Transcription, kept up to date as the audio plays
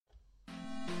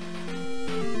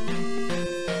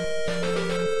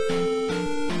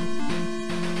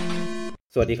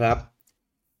สวัสดีครับ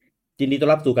ยินดีต้อน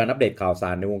รับสู่การอัปเดตข่าวสา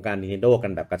รในวงการ Nintendo กั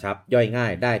นแบบกระชับย่อยง่า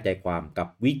ยได้ใจความกับ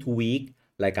Week to Week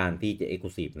รายการที่จะ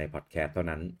Exclusive ในพอดแคสต์เท่า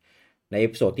นั้นในเอ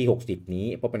พิโซดที่60นี้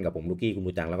พบกันกับผมลูกี้คุณ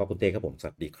บูจังแล้วก็คุณเต้ครับผมส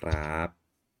วัสดีครับ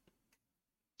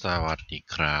สวัสดี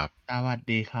ครับ สวัส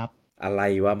ดีครับ อะไร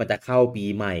วะมันจะเข้าปี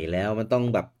ใหม่แล้วมันต้อง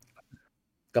แบบ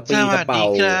กระป ส รี้ก วั ระ ส เป๋า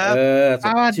ดีครับ ส ส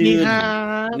ด วัสดี ชื่ คน รั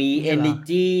บ มี เนี่ยเหรอ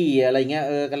energy อะไรเงี้ย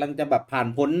กำลังจะแบบผ่าน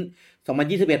พ้น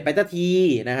2021ไปสักที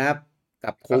นะครับ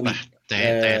กับโควิด แ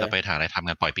ต่เราไปถ่ายอะไรทำ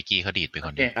กันปล่อยปิกกี้เขาดีดไปค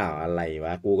นเดียว อ้าวอะไรว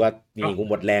ะกูก็นี่กู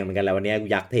หมดแรงเหมือนกันแล้ววันนี้กู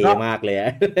อยากเท ก็ มากเลย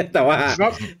แต่ว่า ก็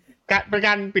เป็นก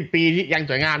ารปิดปีที่ยัง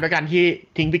สวยงามด้วยกันที่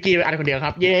ทิ้งพิกกี้ไว้อันคนเดียวค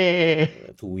รับ เย้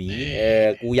ถุย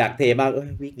กูอยากเทมาก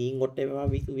วีคนี้งดได้ไหมว่า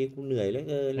วีคกูเหนื่อยเหลย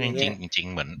อะไร จริ เงี้ ง ย ๆจริง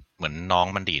ๆเหมือนน้อง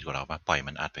มันดีดกว่าเราปะปล่อย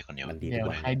มันอัดไปคนเดียว มันดี เดี๋ ทุ ยว ก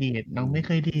วัน ใครดีดน้องไม่เ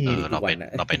คยดีด เราไป ทุกวันนะ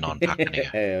เราไปนอนพักกันดีก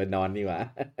ว่า นอนดีกว่า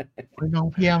โอ้ยน้อง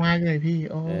เพลียมากเลยพี่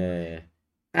โอ้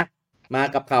อ่ะมา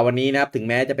กับข่าววันนี้นะครับถึง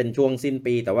แม้จะเป็นช่วงสิ้น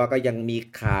ปี แต่ว่าก็ยังมี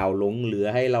ข่าวหลงเหลือ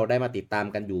ให้เราได้มาติดตาม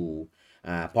กันอยู่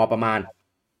พอประมาณ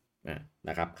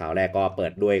นะครับข่าวแรกก็เปิ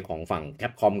ดด้วยของฝั่งแค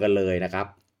ปคอมกันเลยนะครับ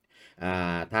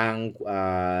ทาง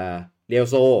เรียว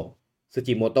โซซึ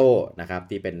จิโมโตะนะครับ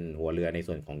ที่เป็นหัวเรือใน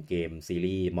ส่วนของเกมซี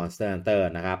รีส์ Monster Hunter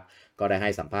นะครับก็ได้ให้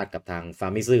สัมภาษณ์กับทางฟา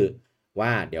มิซึว่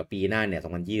าเดี๋ยวปีหน้าเนี่ย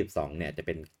2022เนี่ยจะเ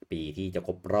ป็นปีที่จะค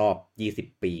รบรอบ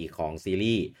20ปีของซี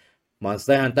รีส์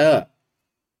Monster Hunter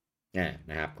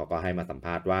นะครับเขาก็ให้มาสัมภ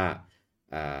าษณ์ว่า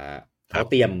เขา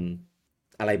เตรียม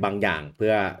อะไรบางอย่างเ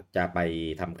พื่อจะไป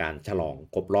ทำการฉลอง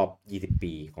ครบรอบ20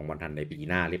ปีของมอนทันในปี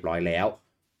หน้าเรียบร้อยแล้ว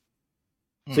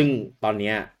ซึ่งตอน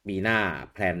นี้ปีหน้า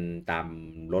แพลนตาม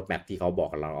โรดแมปที่เขาบอก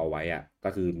กับเราเอาไว้ก็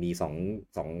คือมี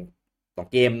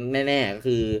2เกมแน่ๆก็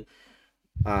คือ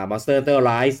Monster Hunter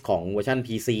Rise ของเวอร์ชัน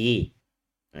PC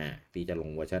ที่จะลง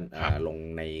เวอร์ชันลง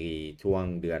ในช่วง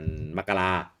เดือนมกร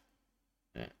า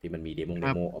ที่มันมีเดโ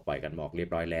มออกปล่อยกันบอกเรีย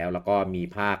บร้อยแล้วแล้วก็มี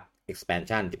ภาค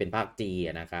expansion ที่เป็นภาค G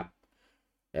นะครับ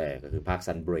ก็คือภาค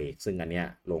Sunbreak ซึ่งอันเนี้ย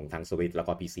ลงทั้ง Switch แล้ว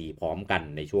ก็ PC พร้อมกัน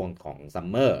ในช่วงของ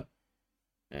Summer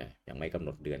ยังไม่กำหน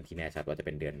ดเดือนที่แน่ชัดว่าจะเ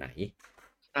ป็นเดือนไหน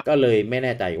ก็เลยไม่แ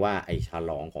น่ใจว่าไอ้ฉ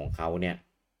ลองของเขาเนี่ย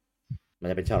มัน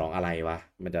จะเป็นฉลองอะไรวะ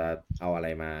มันจะเอาอะไร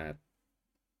มา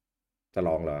ฉล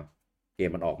องเหรอเก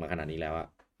มมันออกมาขนาดนี้แล้วอะ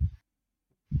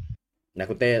นะ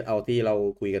คุณเต้เอาที่เรา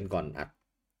คุยกันก่อนอัด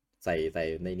ใส่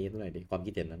ในนี้เท่าไหร่ดิความ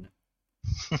คิดเห็นนั้นนะ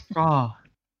ก็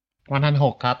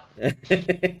1,600ครับ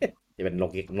จะเป็น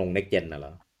ลง next gen น่ะเหร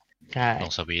อ ใช่ ล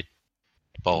งสวิต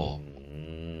โปร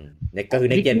next ก็คือ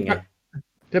next gen ไง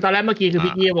คือตอนแรกเมื่อกี้คือ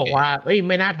พี่กี้บอกว่าเอ้ย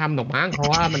ไม่น่าทำหรอกมั้งเพราะ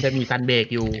ว่ามันจะมีซันเบรก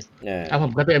อยู่แล้วผ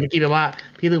มก็เตือนพี่กี้ไปว่า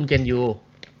พี่ลืมเจนยู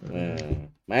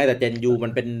ไม่แต่เจนยูมั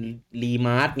นเป็นรีม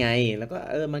าร์ทไงแล้วก็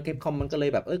มันเก็บคอมมันก็เลย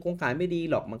แบบคงขายไม่ดี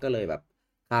หรอกมันก็เลยแบบ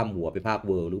ข้ามหัวไปภาคเ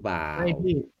วิร์หรือเปล่าไม่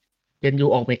พี่เจนยู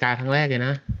ออกอเมริกาครั้งแรกเลยน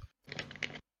ะ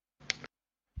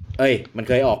มันเ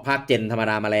คยออกภาคเจนธรรม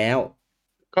ดามาแล้ว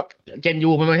ก็เจนยู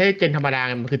มันไม่ใช่เจนธรรมดา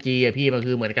มันคือจีอะพี่มัน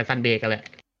คือเหมือนกับซันเบรกกันแหละ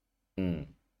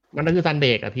มันก็คือซันเบร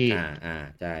กอะพี่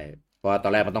ใช่เพราะตอ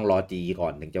นแรกมันต้องรอจีก่อ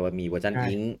นถึงจะว่ามีเวอร์ชัน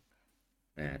อิง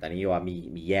แต่นี้ว่า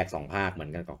มีแยก2ภาคเหมือ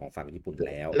นกันกับของฝั่งญี่ปุ่น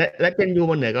แล้วและเจนยู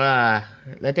มันเหนือกว่า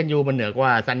และเจนยูมันเหนือกว่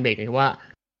าซันเบรกเพราะว่า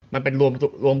มันเป็นร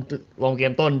วมเก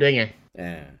มต้นด้วยไง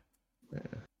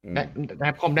และ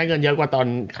คอมได้เงินเยอะกว่าตอน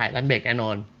ขายซันเบรกแน่นอ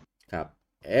นครับ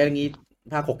อย่างนี้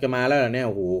ภาค6จะมาแล้วเนี่ยโ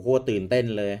อ้โหโคตรตื่นเต้น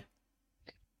เลย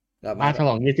มาฉล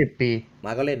อง20ปีม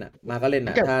าก็เล่น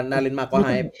ถ้าน่าเล่นมากก็ใ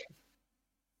ห้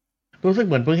รู้สึก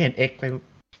เหมือนเพิ่งเห็น X ไป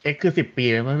X คือ10ปี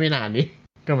เลยไม่นานนี้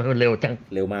ก็มันเร็วจัง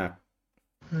เร็วมาก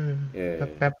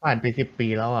แป๊บผ่านไป10ปี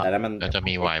แล้วอ่ะแต่แล้วมันจะ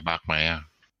มีวายบักไหม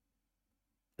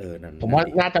นั่นผมว่า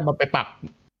น่าจะมาไปปรับ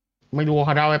ไม่รู้ว่าเข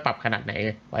าได้ไปปรับขนาดไหน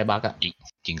วายบัก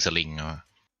ยิงสลิงเนาะ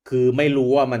คือไม่รู้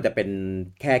ว่ามันจะเป็น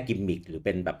แค่กิมมิคหรือเ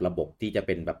ป็นแบบระบบที่จะเ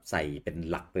ป็นแบบใส่เป็น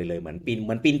หลักไปเลยเหมือน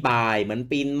ปีนป่ายเหมือน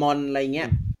ปีนมอนอะไรเงี้ย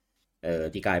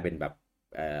ที่กลายเป็นแบบ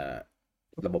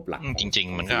ระบบหลักจริง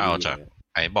ๆมันก็เอาจาก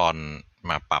ไอบอล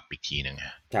มาปรับอีกทีนึง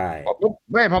ใช่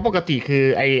ไม่เพราะปกติคือ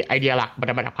ไอเดียหลักมัน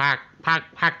จะมาจาก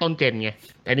ภาคต้นเจนไง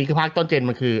แต่นี่คือภาคต้นเจน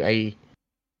มันคือไ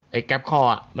อแกปคอ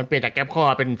มันเปลี่ยนจากแกปคอ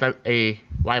เป็นไอ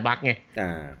วายบักไง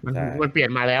มันเปลี่ยน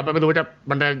มาแล้วมันไม่รู้จะ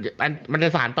มันจะ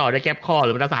สานต่อด้วยแกปคอห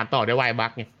รือมันจะสานต่อด้วยวายบั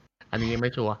กไงอันนี้ไ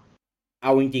ม่ชัวร์เอ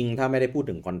าจริงๆถ้าไม่ได้พูด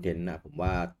ถึงคอนเทนต์นะผมว่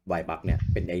าวายบักเนี่ย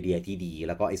เป็นไอเดียที่ดีแ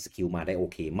ล้วก็ execute มาได้โอ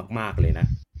เคมากๆเลยนะ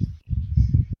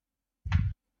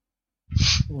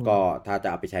ก็ถ้าจะ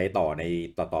เอาไปใช้ต่อใน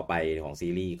ต่อไปของซี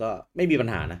รีส์ก็ไม่มีปัญ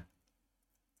หานะ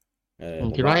ผ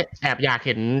มคิดว่าแอบอยากเ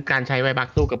ห็นการใช้ไวบัก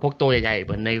สู้กับพวกตัวใหญ่ๆเห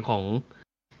มือน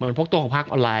พวกตัวของภาค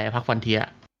ออนไลน์ภาคฟอนเทีย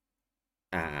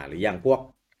หรืออย่างพวก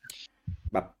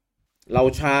แบบเรา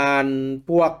ชาญ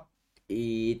พวก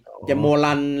เจโม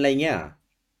รันอะไรเงี้ย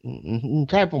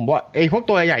ใช่ผมว่าไอ้พวก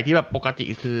ตัวใหญ่ที่แบบปกติ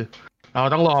คือ เรา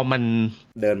ต้องรอมัน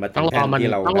เดินมาถึ ต้อง งร แท่ อน มัน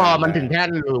ที่เรา ต้องรอมันถึงแท่น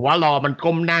หรือว่ารอมัน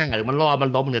ก้มหน้าหรือมันรอมัน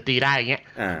ล้มหรือตีได้อย่างเงี้ย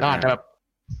เราอาจจะแบบ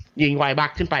ยิงไวบั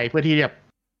กขึ้นไปเพื่อที่แบบ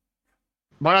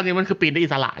เพราะตอนนี้มันคือปีนได้อิ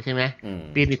สระใช่ไหม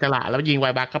ปีนอิสระแล้วยิงไว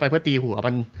บักเข้าไปเพื่อตีหัว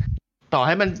มันต่อใ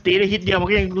ห้มันตีได้ฮิตเดียวมัน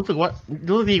ก็ยังรู้สึกว่า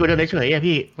รู้สึกดีกว่าเดินเฉยๆอะ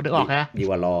พี่มันนึกออกไหม ดี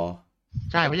กว่ารอ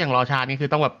ใช่เพราะอย่างรอชานี่คือ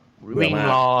ต้องแบบ เบื่อ วิ่ง มาก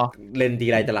รอ เล่นที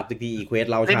ไรจะหลับทุกทีอีเควส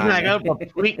เรา เล่น ชา ทีไรก็แบบ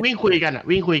วิ่งคุยกันอ่ะ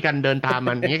วิ่งคุยกันเดินตาม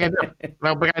มันอย่างเงี้ยกันแบบเร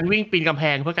าเป็นการวิ่งปีนกำแพ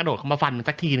งเพื่อกระโดดเข้ามาฟันมัน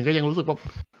สักทีนึงก็ยังรู้สึกว่า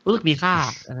รู้สึกมีค่า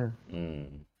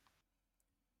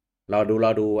รอ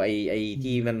ดูไอ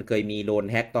ที่มันเคยมีโดน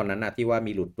แฮกตอนนั้นนะที่ว่า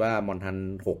มีหลุดว่ามอนทัน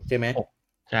6ใช่ไหม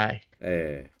ใช่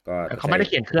ก็ เขาไม่ได้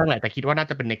เขียนเครื่องแหละแต่คิดว่าน่า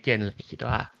จะเป็น next gen เลยคิด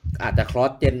ว่า อาจจะครอ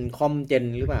สเจนคอมเจน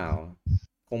หรือเปล่า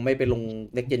คงไม่ไปลง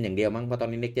next gen อย่างเดียวมั้งเพราะตอน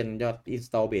นี้ next gen ยอด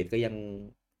install base ก็ยัง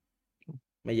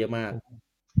ไม่เยอะมาก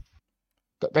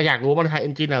แต่อยากรู้ว่ามันใช้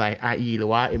engine อะไร RE หรือ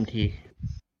ว่า MT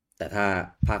แต่ถ้า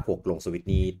ภาค6ลงสวิต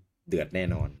นี้เดือดแน่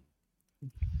นอน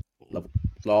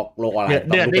โลกอะไร เ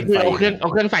ดือดนี่คือเอาเค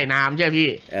รื่องใส่น้ำใช่ไหมพี่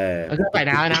เอาเครื่องใส่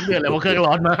น้ำเดือดเลยเพราะเครื่อง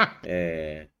ร้อนมาก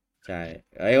ใช่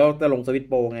เขาจะลงสวิต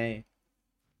โปรไง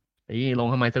นี่ลง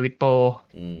ทำไมสวิตโปร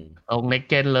ลง next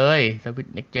gen เลยสวิต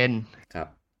next gen ครับ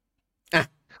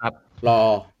ครับ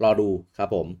รอดูครับ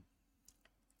ผม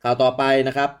ข่าวต่อไปน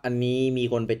ะครับอันนี้มี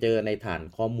คนไปเจอในฐาน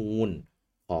ข้อมูล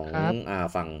ของ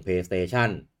ฝั่ง PlayStation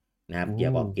นะครับเกี่ย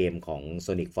วกับเกมของ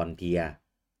Sonic Frontier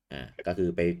ก็คือ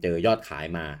ไปเจอยอดขาย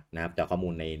มานะครับจากข้อมู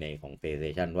ลในของ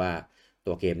PlayStation ว่า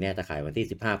ตัวเกมเนี่ยจะขายวันที่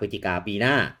15พฤศจิกายนปีห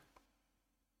น้า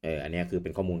อันนี้คือเป็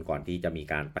นข้อมูลก่อนที่จะมี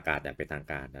การประกาศอย่างเป็นทาง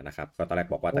การนะครับก็ตอนแรก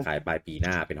บอกว่าจะขายปลายปีห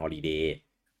น้าเป็นฮอลิเดย์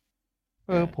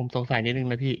ผมสงสัยนิดนึง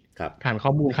นะพี่ ครับฐานข้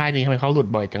อมูลค่ายนี้ทำไมเขาหลุด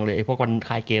บ่อยจังเลยไอ้พวกวัน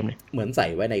ขายเกมเนี่ยเหมือนใส่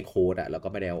ไว้ในโค้ดอะแล้วก็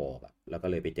ไม่ได้เอาออกแล้วก็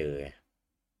เลยไปเจอ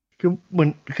คือเหมือน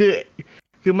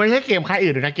คือไม่ใช่เกมค่าย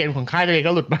อื่นนะเกมของค่ายเลย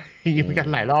ก็หลุดไปยิงกัน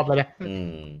หลายรอบแล้วนะ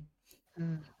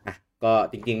ก็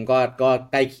จริงๆก็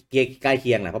ใกล้เ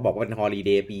คียงแหละเพราะบอกว่าเป็นฮอลิเ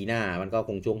ดย์ปีหน้ามันก็ค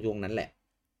งช่วงนั้นแหละ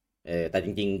แต่จ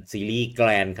ริงๆซีรีส์แกร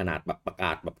นขนาดแบบประก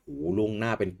าศแบบโหล่วงหน้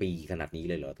าเป็นปีขนาดนี้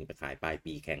เลยเหรอถึงไปขายปลาย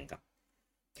ปีแข่ง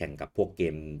กับพวกเก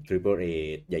ม Triple A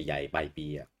ใหญ่ๆปลายปี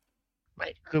อ่ะไม่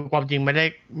คือความจริงไม่ไ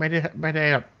ด้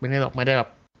แบบ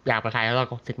อยากไปขายแล้วเรา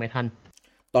ก็สิทธิ์ไม่ทัน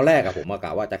ตอนแรกอะผมก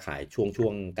ะว่าจะขายช่ว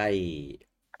งใกล้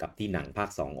กับที่หนังภาค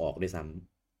2ออกด้วยซ้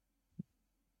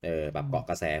ำแบบเกาะ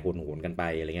กระแสโหนกันไป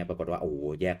อะไรเงี้ยปรากฏว่าโอ้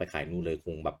แยกไปขายนู่นเลยค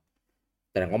งแบบ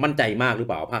แต่ว่ามั่นใจมากหรือเ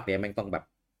ปล่าภาคนี้แม่งต้องแบบ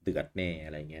เดือดแน่อ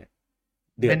ะไรเงี้ย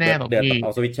เดือดเอ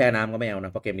าสวิตช์แช่น้ำก็ไม่เอาน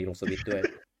ะเพราะเกมนี้ลงสวิตช์ด้วย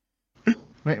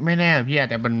ไม่แน่พี่อาจ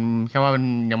จะเป็นแค่ว่ามัน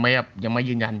ยังไม่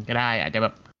ยืนยันก็ได้อาจจะแบ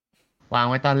บวาง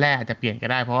ไว้ตอนแรกอาจจะเปลี่ยนก็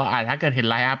ได้เพราะว่าถ้าเกิดเห็น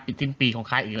ไลน์อัพสิ้นปีของ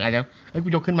ค่ายอื่นอาจจะกู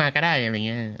ยกขึ้นมาก็ได้อะไรเ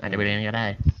งี้ยอาจจะเป็นอย่างนี้ก็ได้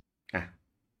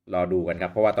รอดูกันครั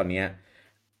บเพราะว่าตอนนี้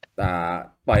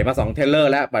ปล่อยมา2เทรลเลอ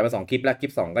ร์แล้วปล่อยมา2คลิปแล้วคลิ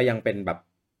ป2ก็ยังเป็นแบบ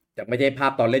จะไม่ใช่ภา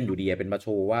พตอนเล่นอยู่ดีเป็นมาโช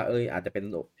ว์ว่าอาจจะเป็น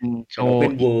โชว์เป็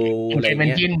นเวิลด์อะไรเ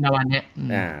งี้ยประมาณนี้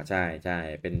ใช่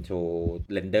เป็นโชว์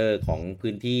เรนเดอร์ของ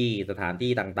พื้นที่สถาน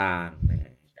ที่ต่าง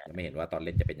ๆยังไม่เห็นว่าตอนเ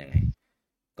ล่นจะเป็นยังไง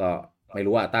ก็ไม่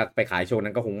รู้ถ้าไปขายโชว์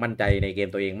นั้นก็คงมั่นใจในเกม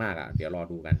ตัวเองมากเดี๋ยวรอ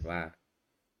ดูกันว่า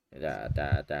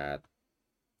จะ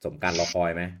สมการรอคอย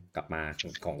ไหมกลับมา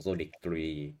ของ Sonic 3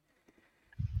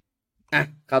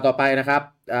ข่าวต่อไปนะครับ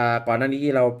ก่อนหน้านี้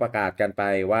ที่เราประกาศกันไป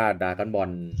ว่า Dragon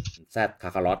Ball Z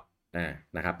Kakarot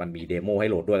นะครับมันมีเดโมให้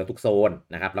โหลดด้วยทุกโซน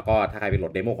นะครับแล้วก็ถ้าใครไปโหล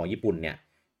ดเดโมของญี่ปุ่นเนี่ย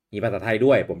มีภาษาไทย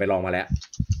ด้วยผมไปลองมาแล้ว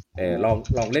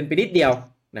ลองเล่นไปนิดเดียว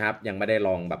นะครับยังไม่ได้ล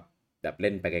องแบบเ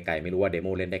ล่นไปไกลๆไม่รู้ว่าเดโม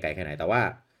เล่นได้ไกลแค่ไหนแต่ว่า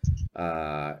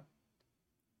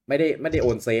ไม่ได้โอ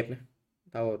นเซฟนะ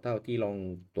เท่าที่ลอง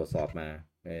ตรวจสอบมา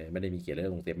ไม่ได้มีเขียนเรื่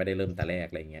องโอนเซฟไม่ได้เริ่มแต่แรก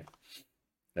อะไรเงี้ย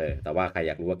แต่ว่าใครอ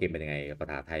ยากรู้ว่าเกมเป็นยังไงภา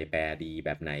ษาไทยแปลดีแบ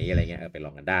บไหนอะไรเงี้ยไปล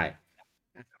องกันได้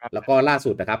แล้วก็ล่า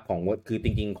สุดนะครับคือจ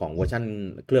ริงๆของเวอร์ชัน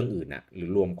เครื่องอื่นหรือ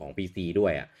รวมของ PC ด้ว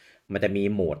ยมันจะมี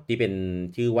โหมดที่เป็น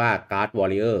ชื่อว่า Card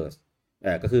Warriors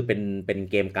ก็คือเป็น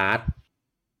เกมการ์ด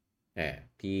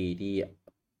ที่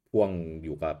พ่วงอ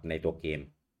ยู่กับในตัวเกม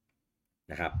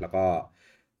นะครับแล้วก็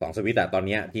2สวิตช์ตอน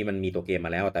นี้ที่มันมีตัวเกมม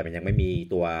าแล้วแต่มันยังไม่มี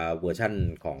ตัวเวอร์ชัน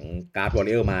ของ Card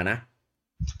Warrior มานะ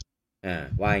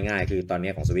ว่าง่ายคือตอน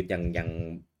นี้ของสวิตยัง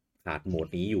ขาดโหมด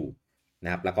นี้อยู่น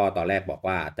ะครับแล้วก็ตอนแรกบอก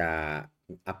ว่าจะ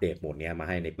อัปเดตโหมดนี้มา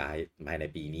ให้ใน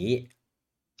ปีนี้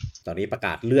ตอนนี้ประก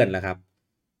าศเลื่อนแล้วครับ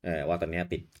ว่าตอนนี้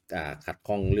ติดขัด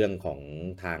ข้องเรื่องของ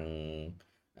ทาง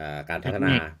การพัฒน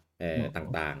า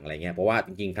ต่างๆอะไรเงี้ยเพราะว่าจ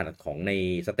ริงๆขนาดของใน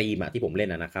สตรีมที่ผมเล่น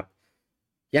นะครับ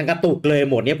ยังกระตุกเลยโ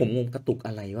หมดนี้ผมงงกระตุกอ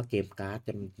ะไรว่าเกมการ์ดจ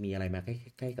ะมีอะไรมาใ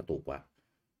กล้กระตุกวะ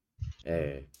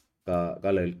ก็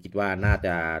เลยคิดว่าน่าจ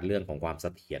ะเรื่องของความเส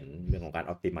ถียรเรื่องของการ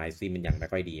optimize ที่มันยังไม่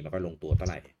ค่อยดีไม่ค่อยลงตัวเท่า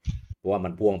ไหร่เพราะว่ามั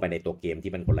นพ่วงไปในตัวเกม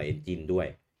ที่มันคนละ engine ด้วย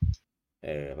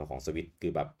เพราะของสวิตคื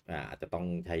อแบบอาจจะต้อง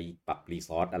ใช้ปรับรีซ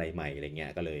อสอะไรใหม่อะไรเงี้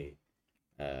ยก็เลย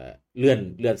เ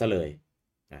ลื่อนซะเลย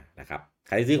นะครับใ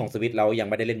ครที่ซื้อของสวิตแล้วยัง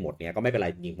ไม่ได้เล่นหมดเนี่ยก็ไม่เป็นไร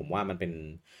จริงผมว่ามันเป็น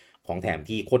ของแถม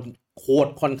ที่โคตร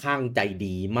ค่อนข้างใจ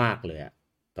ดีมากเลย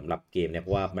สำหรับเกมเนี่ยเพร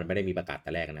าะว่ามันไม่ได้มีประกาศแ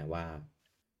ต่แรกนะว่า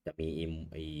จะมีอี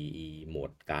โหม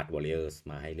ดการ์ดวอริเออร์ส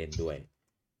มาให้เล่นด้วย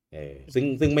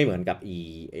ซึ่งไม่เหมือนกับ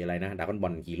อะไรนะดราก้อนบอ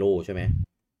ลฮีโร่ใช่ไหม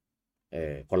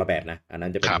คนละแบบนะอันนั้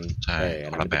นจะเป็นใช่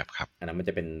คนละแบบครับอันนั้นมัน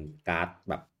จะเป็นการ์ด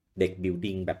แบบเด็กบิล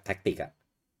ดิ้งแบบแท็กติก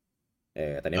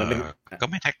แต่นี้มันเป็นก็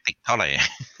ไม่แท็กติกเท่าไหร่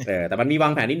แต่มันมีวา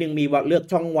งแผนนิดนึงมีเลือก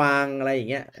ช่องวางอะไรอย่าง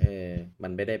เงี้ยมั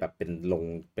นไม่ได้แบบเป็นลง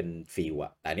เป็นฟิล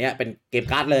แต่เนี้ยเป็นเกม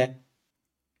การ์ดเลย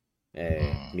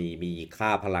มีค่า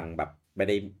พลังแบบไม่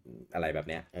ได้อะไรแบบ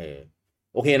เนี้ย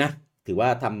โอเคนะถือว่า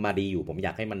ทำมาดีอยู่ผมอย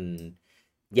ากให้มัน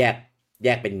แย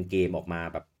กเป็นเกมออกมา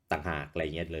แบบต่างหากอะไร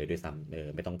เงี้ยเลยด้วยซ้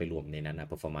ำไม่ต้องไปรวมในนั้นนะ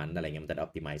performance อะไรเงี้ยมันจะ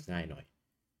optimize ง่ายหน่อย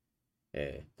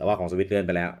แต่ว่าของสวิตเลื่อนไ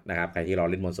ปแล้วนะครับใครที่รอ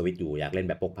เล่นบนสวิตอยู่อยากเล่น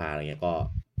แบบพกพาอะไรเงี้ยก็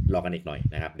รอกันอีกหน่อย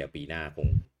นะครับเดี๋ยวปีหน้าคง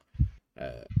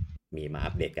มีมาอั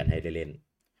ปเดตกันให้ได้เล่น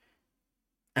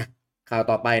ข่าว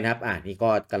ต่อไปนะครับนี่ก็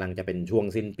กำลังจะเป็นช่วง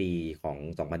สิ้นปีของ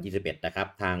2021นะครับ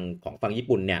ทางของฝั่งญี่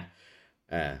ปุ่นเนี่ย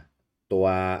ตัว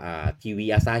ทีวี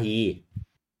อาซาฮี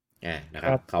นะครั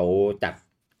บเขาจัด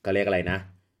ก็เรียกอะไรนะ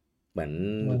เหมือน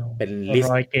เป็นลิส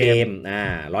ต์เกม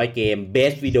100 เกม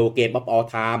Best Video Game of All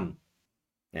Time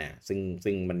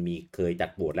ซึ่งมันมีเคยจัด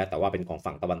โหวตแล้วแต่ว่าเป็นของ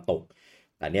ฝั่งตะวันตก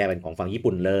แต่เนี่ยเป็นของฝั่งญี่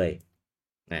ปุ่นเลย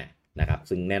นะครับ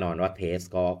ซึ่งแน่นอนว่าเทส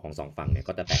ก็ของ2ฝั่งเนี่ย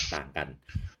ก็จะแตกต่างกัน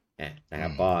นะครั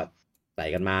บก็ใส่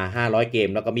กันมา500 เกม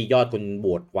แล้วก็มียอดคนโหว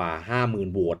ตกว่า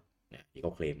 50,000 โหวตที่เข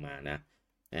าเคลมมาน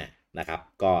ะครับ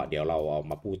ก็เดี๋ยวเราเอา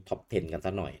มาพูดท็อป 10 กัน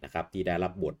สักหน่อยนะครับที่ได้รั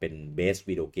บโหวตเป็น Best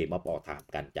Video Game of All Time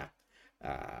กันจาก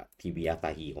ทีวีอาซา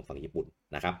ฮีของฝั่งญี่ปุ่น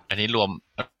นะครับอันนี้ร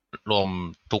วม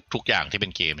ทุกอย่างที่เป็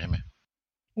นเกมใช่ไหม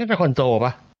นี่เป็นคอนโซลป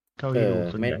ะ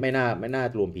ไม่น่า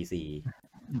รวม PC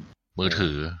มือถื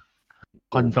อ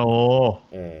คอนโซล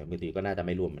มือถือก็น่าจะไ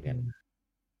ม่รวมเหมือนกัน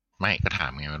ไม่ก็ถา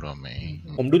มไงว่ารวมไหม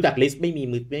ผมดูจากลิสต์ไม่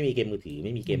มีเกมมือถือไ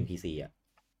ม่มีเกม PC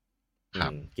ครั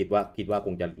บคิดว่าค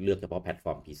งจะเลือกเฉพาะแพลตฟ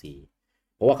อร์ม PC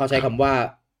เพราะว่าเขาใช้คำว่า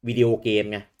วิดีโอเกม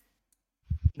ไง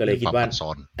ก็เลยคิดว่า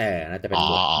น่าจะเป็นห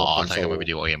มวดคอนโซลวิ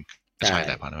ดีโอเกมใช่แ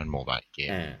ต่เพราะนั้นมันโมบายเกม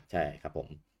ใช่ครับผม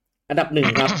อันดับ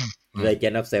1ครับ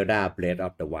Legend of Zelda Breath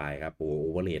of the Wild ครับโอ้โ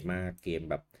หเรทมากเกม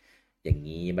แบบอย่าง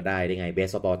นี้มาได้ไง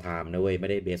Best of All Time นะเว้ยไม่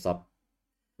ได้ Best of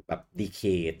แบบ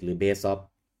Decade หรือ Best of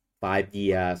 5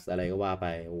 years อะไรก็ว่าไป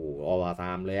โอ้โห All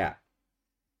Time เลย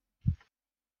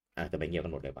จะไปเงียบกั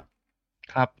นหมดเลยปะ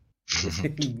ครับ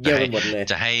เงียบกันหมดเลย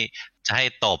จะให้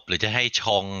ตบหรือจะให้ช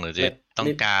งหรือจะต้อง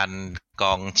การก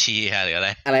องเชียร์หรืออะไ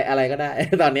รก็ได้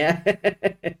ตอนเนี้ย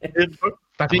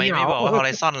ทำไมไม่บอกว่า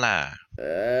Horizon ล่ะ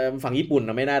ฝั่งญี่ปุ่น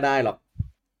ไม่น่าได้หรอก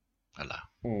อะไร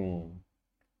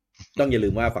ต้องอย่าลื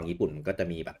มว่าฝั่งญี่ปุ่นก็จะ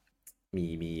มีแบบ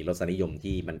มีรสนิยม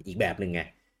ที่มันอีกแบบหนึ่งไง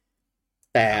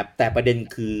แต่ประเด็น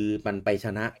คือมันไปช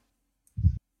นะ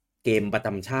เกมประจ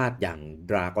ำชาติอย่าง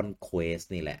Dragon Quest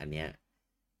นี่แหละอันเนี้ย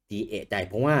ที่เอะใจ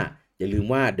เพราะว่าอย่าลืม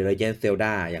ว่า The Legend of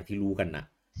Zelda อย่างที่รู้กันนะ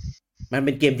มันเ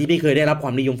ป็นเกมที่ไม่เคยได้รับคว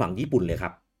ามนิยมฝั่งญี่ปุ่นเลยครั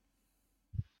บ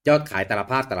ยอดขายแต่ละ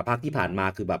ภาคที่ผ่านมา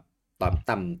คือแบบ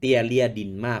ต่ำเตี้ยเลี่ยดิ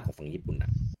นมากของฝั่งญี่ปุ่น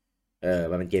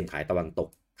มันเป็นเกมขายตะวันตก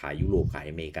ขายยุโรปขาย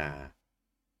อเมริกา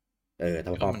เท่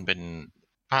ามันเป็น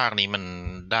ภาคนี้มัน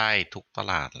ได้ทุกต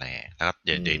ลาดแหละแล้วเ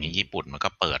ดี๋ยวนี้ญี่ปุ่นมันก็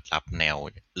เปิดรับแนว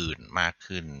อื่นมาก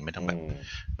ขึ้นไม่ต้องแบบ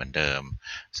เหมือนเดิม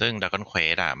ซึ่ง Dragon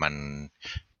Quest มัน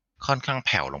ค่อนข้างแ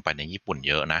ผ่วลงไปในญี่ปุ่น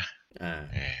เยอะนะ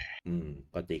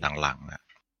ก็จริงหลัง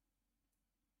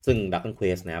ๆซึ่ง Dragon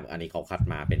Quest นะครับอันนี้เขาคัด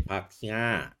มาเป็นภาคที่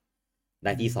5ไ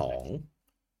ด้ที่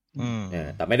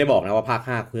2แต่ไม่ได้บอกนะว่าภาค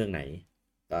5เครื่องไหน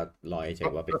ก็รอเฉ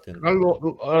ยว่าเป็นเครื่องแล้ว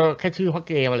แค่ชื่อพระ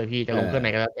เกมอะไรพี่จะลงเครื่องไหน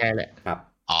ก็แล้วแต่แหละครับ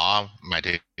หมาย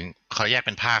ถึงเขาแยกเ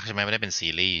ป็นภาคใช่ไหมไม่ได้เป็นซี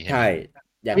รีส์ใช่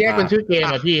แยกเป็นชื่อเกม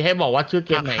อ่ะพี่ให้บอกว่าชื่อเ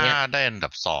กมไหนภาค5ได้อันดั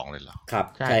บ2เลยเหรอครับ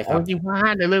ใช่ครับจริงภาค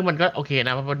5ในเรื่องมันก็โอเคน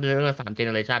ะเพราะเรื่อง3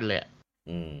 generation เลย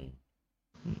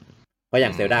เพราะอย่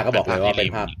างเซลดาก็บอกเลยว่าเป็น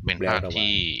ภาค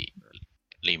ที่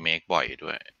รีเมคบ่อยด้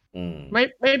วย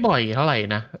ไม่บ่อยเท่าไหร่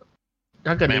นะ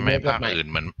ถ้าเกิดรีเมคภาคอื่น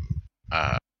มัน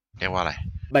เรียกว่าอะไร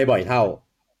บ่อยเท่า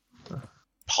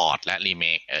พอร์ตและรีเม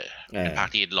คเป็นภาค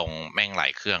ที่ลงแม่งหลา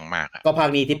ยเครื่องมากก็ภาค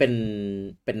นี้ที่เ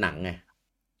ป็นหนังไง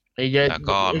แล้ว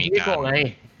ก็มีการ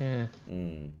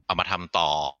เอามาทำต่อ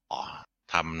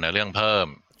ทำเนื้อเรื่องเพิ่ม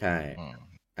ใช่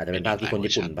อาจจะเป็นภาคที่คน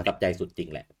ญี่ปุ่นประทับใจสุดจริง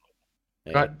แหละ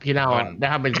ก็ที่เราได้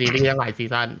ทำเป็นซีรีส์หลายซี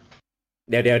ซั่น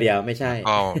เดี๋ยวไม่ใช่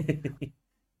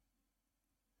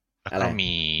แล้วก็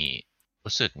มี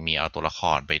รู้สึกมีเอาตัวละค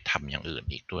รไปทำอย่างอื่น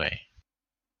อีกด้วย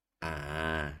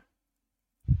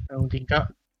จริงก็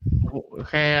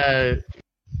แค่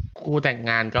คู่แต่ง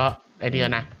งานก็ไอเดีย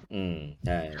นะใ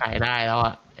ช่ขายได้แล้ว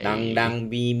อ่ะดัง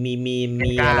มี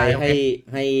อะไร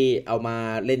ให้เอามา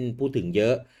เล่นพูดถึงเยอ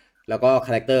ะแล้วก็ค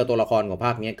าแรคเตอร์ตัวละครของภ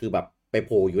าคนี้คือแบบไปโ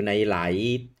ผล่อยู่ในหลา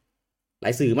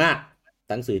ยสื่อมาก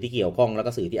ทั้งสื่อที่เกี่ยวข้องแล้ว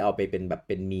ก็สื่อที่เอาไปเป็นแบบเ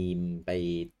ป็นมีมไป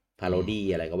พาโรดี้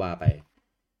อะไรก็ว่าไป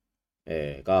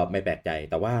ก็ไม่แปลกใจ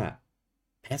แต่ว่า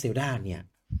แพ้เซลดาเนี่ย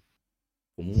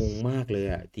ผมงงมากเลย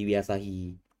อะทีวีอาซาฮี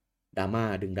ดราม่า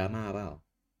ดึงดราม่าเปล่า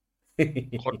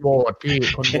คนโหวตพี่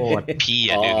คนโหวตพี่อ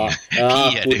ย่าดึงพี่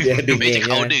อย่าดึงไม่ใช่เ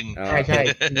ขาดึงใช่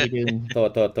พี่ดึงโท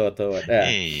ษ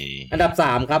อันดับ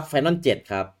3ครับ Final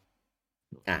 7ครับ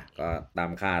ก็ตา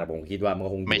มคาดผมคิดว่ามัน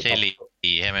คงไม่ใช่ลี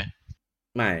ใช่ไหม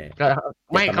ไม่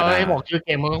เขาให้บอกชื่อเก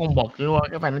มมันก็คงบอกชื่อว่า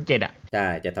แค่ Final 7ใช่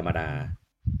จะธรรมดา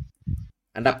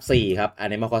อันดับ4ครับ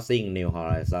Animal Crossing New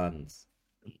Horizons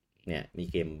เนี่ยมี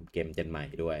เกมเจนใหม่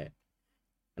ด้วย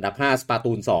อันดับ5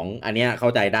 Splatoon 2อันเนี้ยเข้า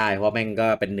ใจได้เพราะแม่งก็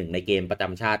เป็นหนึ่งในเกมประจ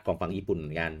ำชาติของฝั่งญี่ปุ่นเห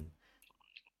มือนกัน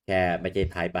แค่ไม่ใช่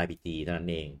ไทย RPG เท่านั้น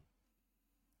เอง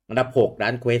อันดับ6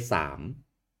 Dragon Quest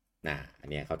 3อัน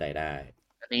เนี้ยเข้าใจได้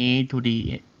อันนี้ 2D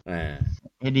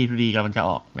HD 2D กำลังจะอ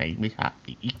อกในไม่ช้า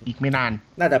อีกไม่นาน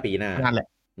น่าจะปีหน้านั่นแหละ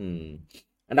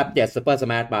อันดับ7 Super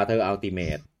Smash Bros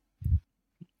Ultimate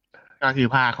ก็คือ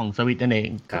ภาคของสวิตนั่นเอง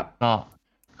ครับก็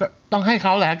ต้องให้เข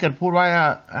าแหละเกิดพูดว่า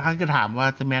ถ้าจะถามว่า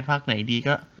สแมชภาคไหนดี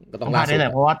ก็ต้องพาได้แหล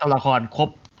ะเพราะว่าตัวละครครบ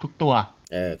ทุกตัว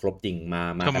ครบจริงมา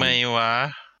ทำไมวะ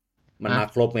มันมา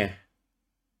ครบไง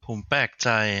ผมแปลกใจ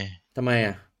ทำไม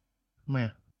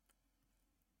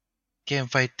เกม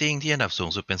ไฟติ้งที่อันดับสูง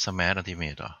สุดเป็นสแมชอัลติเม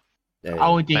ทเหรอเอา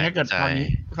จริงถ้าเกิดตอนนี้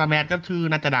สแมชก็ชื่อ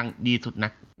น่าจะดังดีสุดน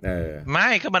ะไม่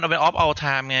ก็มันเอาเป็นออฟเอาไท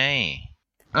ม์ไง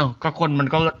ก็คนมัน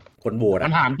ก็คนโหวตมั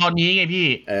นถามตอนนี้ไงพี่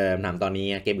ถามตอนนี้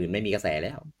เกมอื่นไม่มีกระแสแ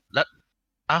ล้ว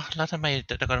แล้วทำไม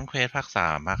Dragon Quest ภาค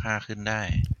3ภาค5ขึ้นได้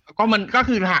ก็มันก็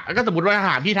คือก็สมมติว่า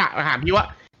ถามพี่ว่า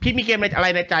พี่มีเกมอะไร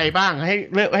ในใจบ้างให้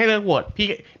เลิกโหวต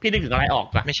พี่นึกถึงอะไรออก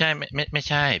ป่ะไม่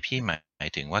ใช่พี่หมา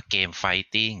ยถึงว่าเกมไฟ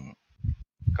ติ้ง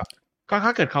ก็ถ้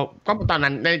าเกิดเขาก็ตอน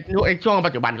นั้นในช่วง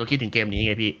ปัจจุบันเขาคิดถึงเกมนี้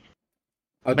ไงพี่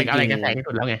เป็นอะไรกระแสที่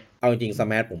สุดแล้วไงเอาจริงส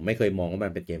แมชผมไม่เคยมองว่ามั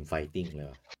นเป็นเกมไฟติ้งเลย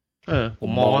ผ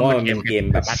มมองว่ามันเป็นเกม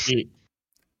แบบ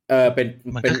เป็น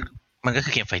มันก็คื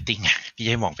อเกมไฟติ้งไงพี่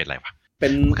ให้มองเป็นอะไรวะเป็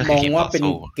นมองว่าเป็น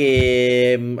เก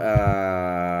ม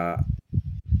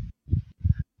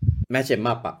แมชเชม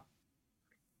อัพอ่ะ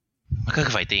มันก็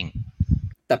คือไฟติ้ง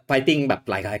แต่ไฟติ้งแบบ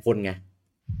หลายคนไง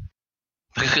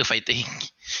มันก็คือไฟติ้ง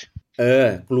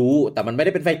รู้แต่มันไม่ไ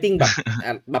ด้เป็นไฟติ้งแบบ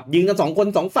แบบยิงกัน2คน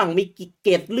2ฝั่งมีเก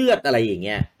รดเลือดอะไรอย่างเ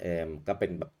งี้ยก็เป็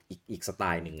นแบบอีกสไต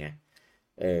ล์นึงไง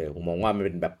ผมมองว่ามันเ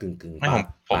ป็นแบบกึ่ง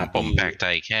ผมแปลกใจ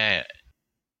แค่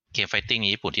เกมไฟติ้งใน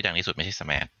ญี่ปุ่นที่ดังที่สุดไม่ใช่สแ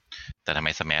มชแต่ทำไม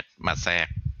สแมชมาแทรก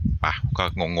ปะก็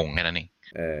งงแค่นั้นเอง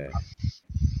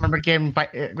มันเป็นเกม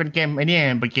เป็นเกมไอ้นี่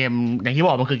เป็นเกมอย่างที่บ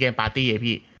อกมันคือเกมปาร์ตี้ไอ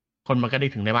พี่คนมันก็ได้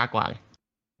ถึงได้มากกว่า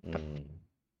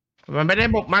มันไม่ได้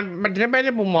มันไม่ไ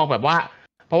ด้มุมมองแบบว่า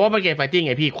เพราะว่าเป็นเกมไฟติ้งไ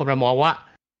งพี่คนมามองว่า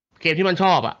เกมที่มันช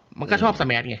อบอ่ะมันก็ชอบสแ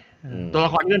มชไงตัวละ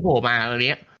ครที่มันโผล่มาอะไร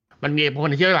เงี้ยมันมีค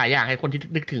นที่เชื่อหลายอย่างให้คนที่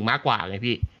นึกถึงมากกว่าไง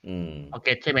พี่โอเค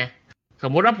ใช่ไหมส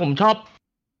มมุติว่าผมชอบ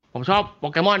โป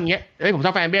เกมอนเงี้ยผมช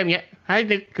อบไฟเบมเงี้ยให้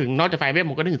นึกถึงนอกจากไฟเบม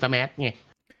ผมก็นึกถึงสแมชไง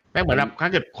แม่งเหมือนแบบถ้า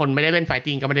เกิดคนไม่ได้เล่นไฟ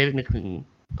ติ้งก็ไม่ได้นึกถึง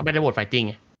ก็ไม่ได้โหวตไฟติ้ง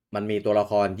ไงมันมีตัวละ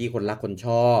ครที่คนรักคนช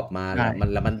อบมาแล้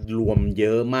วมันรวมเย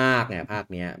อะมากเนี่ยภาค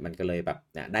เนี้ยมันก็เลยแบบ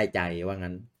เนี่ยได้ใจว่า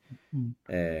งั้น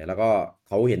แล้วก็เ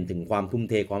ขาเห็นถึงความทุ่ม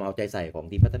เทความเอาใจใส่ของ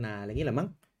ทีมพัฒนาอะไรอย่างนี้แหละมั้ง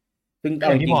ซึ่งเอ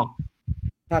าจริง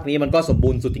ภาคนี้มันก็สมบู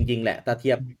รณ์สุดจริงๆแหละถ้าเ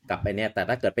ทียบกับไอ้เนี่ยแต่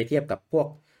ถ้าเกิดไปเทียบกับพวก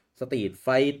สตรีทไฟ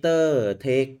เตอร์เท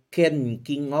คเคน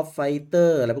คิงออฟไฟเตอ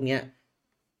ร์อะไรพวกเนี้ย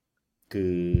คื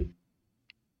อ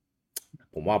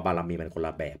ผมว่าบารมีมันคนล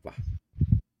ะแบบว่ะ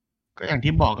ก็อย่าง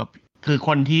ที่บอกกับคือค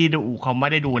นที่ดูเขาไม่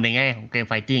ได้ดูในแง่ของเกม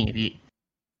ไฟติ้งพี่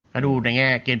เขาดูในแง่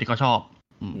เกมที่เขาชอบ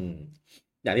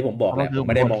อย่างที่ผมบอกแหละผมไ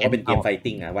ม่ได้มองว่าเป็นเกมไฟ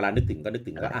ติ้งเวลานึกถึงก็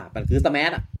มันคือสแม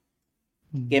ช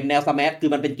เกมแนวสแมชคือ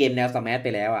มันเป็นเกมแนวสแมชไป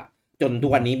แล้วจนทุ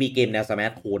กวันนี้มีเกมแนวสแม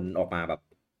ชโคนออกมาแบบ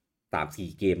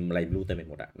 3-4 เกมอะไรไม่รู้เต็มไป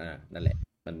หมดนั่นแหละ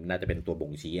มันน่าจะเป็นตัวบ่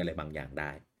งชี้อะไรบางอย่างได้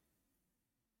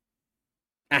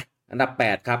อันดับ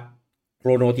8ครับ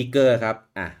Chrono Trigger ครับ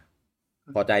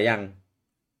พอใจยัง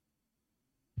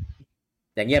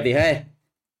อย่างเงียบดิเฮ้ย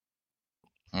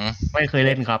ไม่เคยเ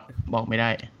ล่นครับบอกไม่ได้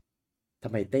ทำ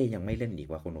ไมเต้ยังไม่เล่นอีก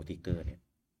วะ Chrono Trigger เนี่ย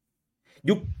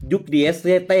ยุค DS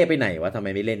เต้ไปไหนวะทำไม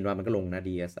ไม่เล่นวะมันก็ลงนะ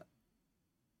DS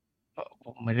ผ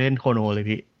มไม่เล่นโคโนเลย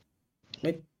พี่ไ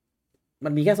ม่มั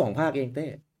นมีแค่2ภาคเองเต้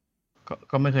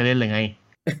ก็ไม่เคยเล่นเลยไง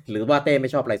หรือว่าเต้ไม่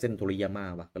ชอบไลเซนส์โทริยาม่า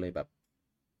วะก็เลยแบบ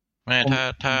ไม่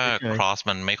ถ้า cross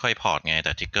มันไม่ค่อยพอร์ตไงแ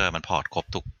ต่ Trigger มันพอร์ตครบ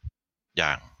ทุกอย่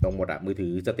างตรงหมดมือถื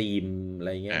อสตรีมอะไร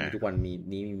เงี้ยทุกวัน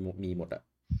มีหมด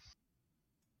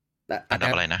อันดับ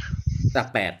อะไรนะอันดับ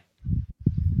8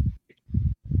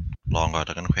ลองก่อน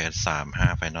Dragon Quest 3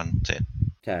 5 Final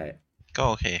 7ใช่ก็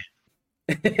โอเค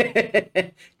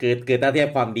คือถ้าเทียบ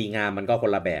ความดีงามมันก็ค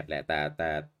นละแบบแหละแต่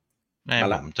ไม่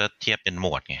ผมจะเทียบเป็นหม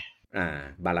วดไง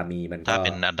บารมีมันก็ถ้าเ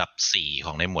ป็นอันดับ4ข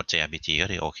องในหมวด JRPG ก็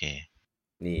ถือโอเค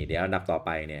นี่เดี๋ยวอันดับต่อไป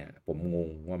เนี่ยผมงง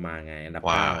ว่ามาไงอันดับ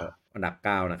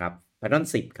9นะครับ Final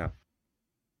 10ครับ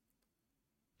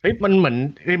เฮ้ยมันเหมือ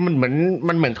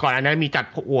นก่อนอันนั้นมีจัด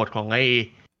โหวตของ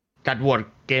จัดโหวต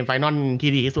เกมไฟนอล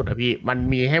ที่ดีที่สุดอะพี่มัน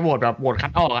มีให้โหวตแบบโหวตคั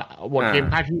ดออกอะโหวตเกม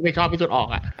ภาคที่ไม่ชอบที่สุดออก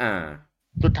อะ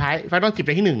สุดท้ายไฟนอล10ไ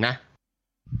ด้ที่1นะ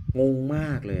งงม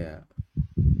ากเลยอะ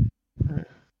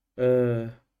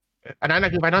อันนั้น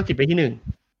คือไฟนอล10ได้ที่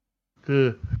1คือ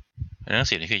ไฟนอล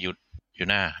10นี่คือยู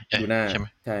น่าใช่ไหม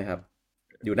ใช่ครับ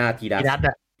ยูน่าทีดัสอ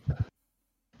ะ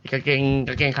กาง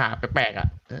เกงขาแปลกๆอะ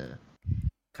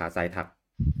ขาไซทัก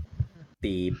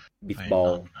ตีบิสบอ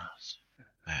ล8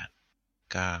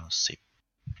 9 10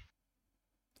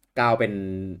 9เป็น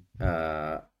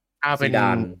ซีดา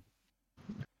น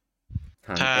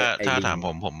ถ้าถาม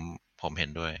ผมเห็น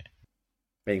ด้วย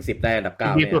เป็น10ได้อันดับ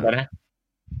9ที่สุดนะ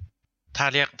ถ้า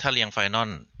เรียงไฟนอล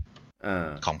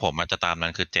ของผมมันจะตามนั้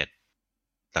นคือ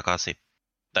7แล้วก็10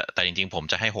แต่จริงๆผม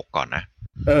จะให้6ก่อนนะ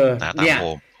แต่ตาม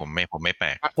ผมไม่แปล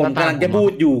กผมกำลังจะพู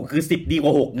ดอยู่คือ10ดีกว่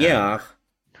า6เนี่ยเหรอ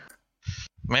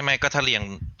ไม่ก็ถ้าเรียง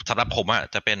สำหรับผม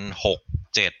จะเป็น6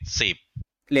 7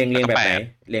 10เรียงแบบไหน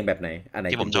เรียงแบบไหนอันไหน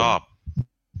ที่ผมชอบ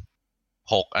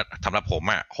6สำหรับผม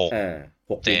6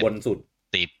 7บนสุด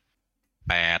10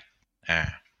 8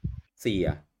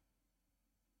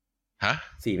 4ฮะ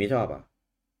4ไม่ชอบ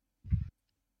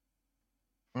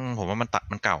ผมว่ามั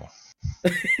นเก่า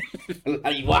อะ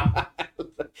ไรวะ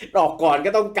ดอกก่อนก็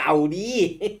ต้องเก่าดิ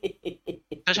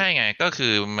ก็ใช่ไงก็คื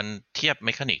อมันเทียบเม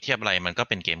คานิกเทียบอะไรมันก็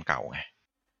เป็นเกมเก่าไง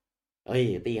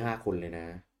ตี5คนเลยนะ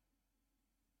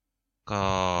ก็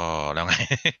แล้วไง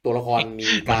ตัวละครมี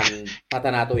การพัฒ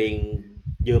นาตัวเอง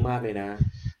เยอะมากเลยนะ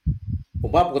ผ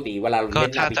มว่าปกติเวลาเราเล่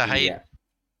น RPG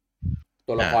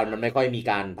ตัวละครมันไม่ค่อยมี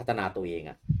การพัฒนาตัวเอง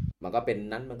มันก็เป็น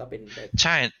นั้นมันก็เป็นใ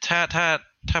ช่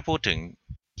ถ้าพูดถึง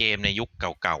เกมในยุคเ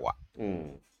ก่า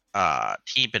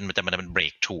ที่มันจะเป็น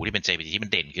breakthrough ที่เป็น JRPG ที่มั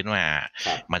นเด่นขึ้นมา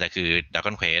มันจะคือ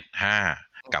Dragon Quest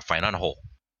 5 กับ Final 6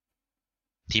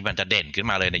ที่มันจะเด่นขึ้น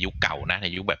มาเลยในยุคเก่านะใน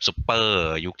ยุคแบบซุปเปอร์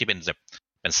ยุคที่เป็นแบบ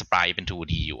เป็นสไปร์เป็น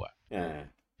 2D อยู่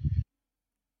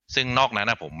ซึ่งนอกนั้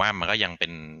นผมว่ามันก็ยังเป็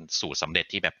นสูตรสำเร็จ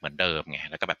ที่แบบเหมือนเดิมไง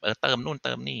แล้วก็แบบเติมนู่นเ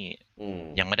ติมนี่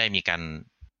ยังไม่ได้มีการ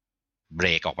เบร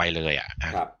กออกไปเลยโ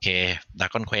อเค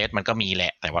Dragon Quest มันก็มีแหล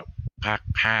ะแต่ว่าภาค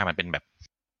5มันเป็นแบบ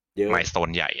ไมล์สโตน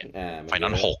ใหญ่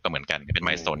Final 6ก็เหมือนกันเป็นไม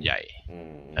ล์สโตนใหญ่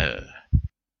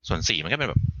ส่วน4มันก็เป็น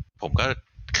แบบผมก็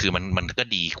คือมันก็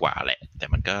ดีกว่าแหละแต่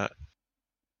มันก็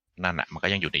นั่นมันก็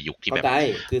ยังอยู่ในยุคที่แบบ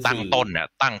ตั้งต้น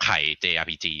ตั้งไข่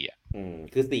JRPG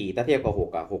คือ4ถ้าเทียบกับ6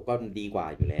ก็ดีกว่า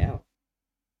อยู่แล้ว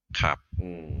ครับ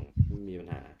ไม่มีปัญ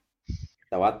หา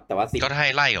แต่ว่า10ก็ให้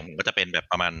ไล่ของผมก็จะเป็นแบบ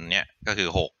ประมาณเนี้ยก็คือ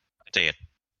6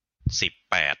 7 10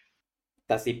 8แ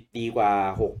ต่10ดีกว่า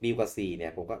6ดีกว่า4เนี่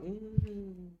ยผมก็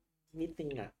นิดนึง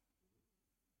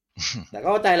แต่ก็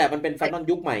เข้าใจแหละมันเป็นไฟนอล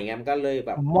ยุคใหม่ไงมันก็เลยแ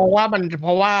บบมองว่ามันเพ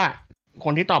ราะว่าค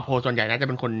นที่ตอบโพลส่วนใหญ่น่าจะเ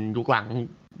ป็นคนยุคหลัง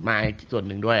มาส่วนห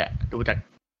นึ่งด้วยดูจ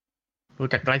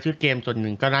ากรายชื่อเกมส่วนห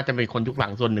นึ่งก็น่าจะเป็นคนยุคหลั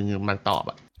งส่วนหนึ่งมันตอบ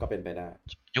ก็เป็นไปได้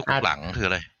ยุคหลังคืออ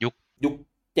ะไรยุค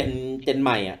เจนให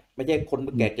ม่ไม่ใช่คน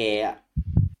แก่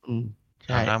ใ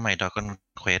ช่แล้วใหม่ Dragon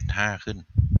Quest 5ขึ้น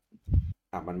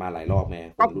มันมาหลายรอบไง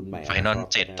คนรุ่นใหม่ Final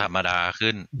 7ธรรมดา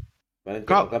ขึ้น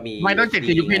ก็มีFinal 7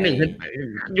คือยุคเพย์1ขึ้น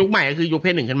ยุคใหม่ก็คือยุคเพ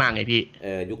ย์1ขึ้นมาไงพี่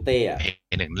ยุคเต้เพ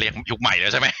ย์1เรียกยุคใหม่แล้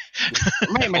วใช่ไหม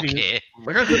ไม่มาถึงมั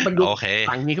นก็คือมันยุค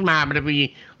ฝั่งนี้ขึ้นมามันจะมี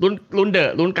รุ่นเดอ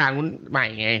ะรุ่นกลางรุ่นใหม่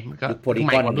ไงมันก็ให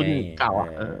ม่กว่ารุ่นเก่า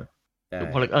ยุค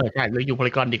โพลีใช่เลยยุคโพ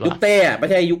ลีกอนดีกว่ายุคเต้ไม่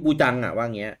ใช่ยุคบูจังว่า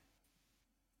งี้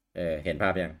เห็นภา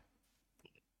พยัง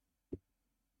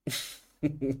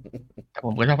แต่ผ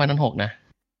มก็ชอบFinal 6นะ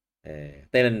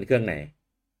เต้นเครื่องไหน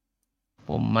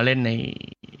ผมมาเล่นใน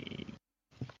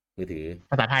มือถือ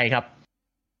ภาษาไทยครับ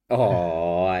อ๋อ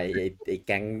ไอ้แ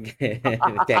ก๊ง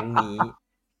นี้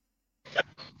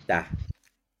จ้ะ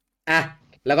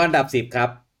แล้วก็อันดับ10ครับ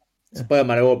Super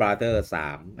Mario Brother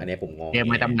 3อันนี้ผมงงเกม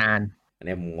ในตำนานอัน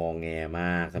นี้ผมงงแงม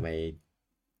ากทำไม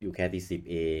อยู่แค่ที่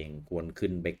10เองควรขึ้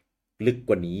นไปลึก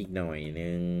กว่านี้อีกหน่อยนึ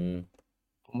ง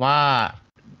ผมว่า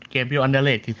เกมที่อันเดอร์เล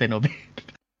ทคือ Xenoblade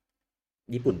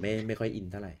ญี่ปุ่นไม่ค่อยอิน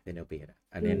เท่าไหร่ Xenoblade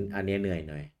อันนี้เหนื่อย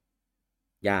หน่อย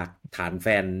ยากฐานแฟ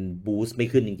นบูสต์ไม่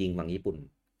ขึ้นจริงๆฝั่งญี่ปุ่น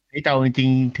แต่จริง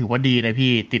ๆถือว่าดีเลย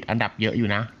พี่ติดอันดับเยอะอยู่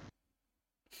นะ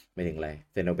ไม่ถึงไร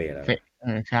Xenobladeแล้ว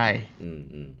ใช่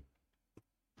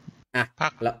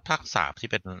ภาค3ที่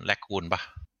เป็นแรคคูนป่ะ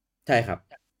ใช่ครับ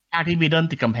ภาคที่มีเดิน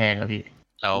ติดกำแพงอะพี่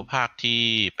แล้วภาคที่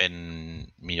เป็น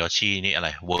มิโยชินี่อะไร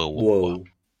เวิลด์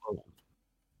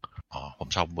อ๋อผม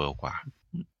ชอบเวิลด์กว่า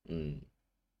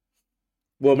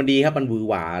เวิลด์มันดีครับมันวือ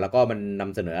หวาแล้วก็มันน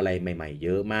ำเสนออะไรใหม่ๆเย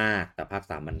อะมากแต่ภาค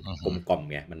3มันกลมกล่อม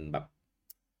ไงมันแบบ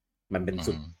มันเป็น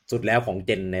สุดแล้วของเ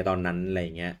จนในตอนนั้นอะไร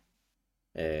เงี้ย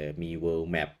มีเวิลด์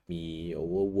แมปมีโอ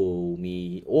เวอร์เวิลด์มี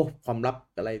ความลับ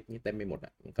อะไรนี่เต็มไปหมดอ่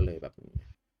ะมันก็เลยแบบ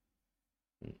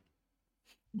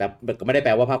ก็ไม่ได้แป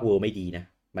ลว่าภาคเวิลด์ไม่ดีนะ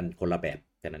มันคนละแบบ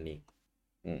แค่นั้นเอง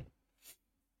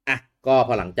อ่ะก็พ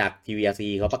อหลังจาก TVRC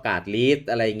เขาประกาศลิสต์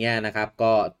อะไรเงี้ยนะครับ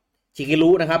ก็ชิกิรุ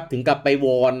นะครับถึงกับไปว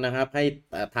อนนะครับให้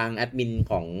ทางแอดมิน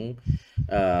ของ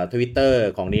Twitter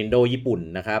ของ Nintendo ญี่ปุ่น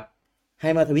นะครับให้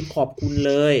มาทวิตขอบคุณ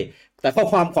เลยแต่ข้อ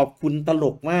ความขอบคุณตล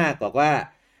กมากบอกว่า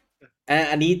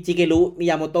อันนี้ชิเกรุมิ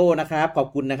ยาโมโตะนะครับขอบ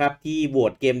คุณนะครับที่โหว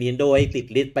ตเกม Nintendo ให้ติด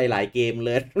ลิสต์ไปหลายเกมเล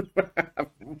ย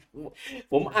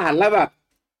ผมอ่านแล้วแบบ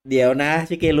เดี๋ยวนะ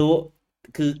ชิเกรุ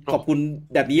คือขอบคุณ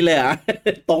แบบนี้เลยอ่ะ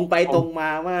ตรงไปตรงมา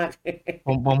มาก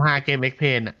ผมหาเกมเอ็กเพ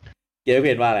นอ่ะเกมเอ็กเพ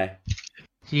นว่าอะไร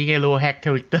ชิเกรุแฮกท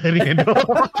วิตเตอร์นี่โด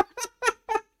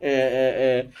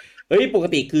เฮ้ยปก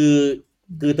ติคื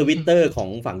อทวิตเตอร์ของ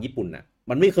ฝั่งญี่ปุ่นอ่ะ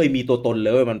มันไม่เคยมีตัวตนเ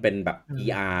ลยมันเป็นแบบ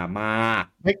PR มาก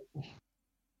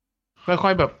ค่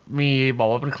อยๆแบบมีบอก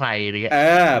ว่าเป็นใครอะไรเงี้ย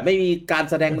ไม่มีการ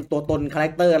แสดงตัวตนคาแร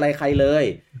คเตอร์อะไรใครเลย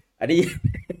อันนี้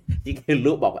ชิเก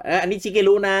รุบอกอันนี้ชิเก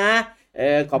รุนะ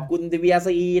ขอบคุณ TVRC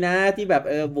นะที่แบบ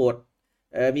โหวต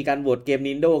มีการโหวตเกม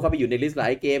Nintendo เข้าไปอยู่ในลิสต์หลา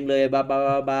ยเกมเลยบา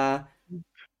แ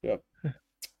บบ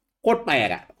โคตรแปลก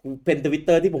อ่ะเป็น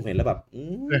Twitter ที่ผมเห็นแล้วแบบ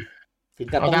ถึง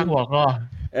กับต้องหัวก็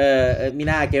มีห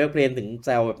น้าเกมเพลนถึงแซ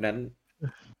วแบบนั้น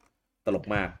ตลก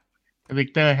มากวิก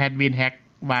เตอร์แฮดบินแฮก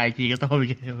บายทีก็ต้องมี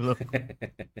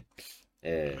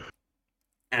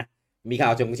มีข่า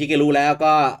วของชิเกรุแล้ว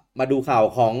ก็มาดูข่าว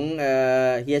ของ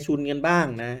เฮียชุนกันบ้าง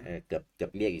นะเกือ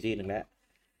บเรียกอีกชื่อหนึ่งแล้ว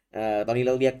ตอนนี้เร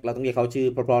าต้องเรียกเขาชื่อ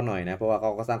เพราะๆหน่อยนะเพราะว่าเข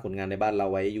าก็สร้างผลงานในบ้านเรา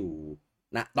ไว้อยู่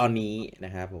ณตอนนี้น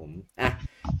ะครับผม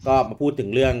ก็มาพูดถึง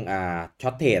เรื่องช็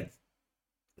อตเทรด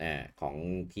ของ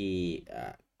ที่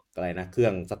อะไรนะเครื่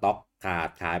องสต็อกขาด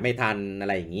ขายไม่ทันอะ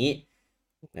ไรอย่างนี้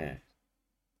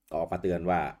ก็ออกมาเตือน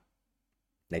ว่า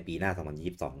ในปีหน้า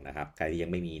2022นะครับใครที่ยั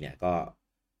งไม่มีเนี่ยก็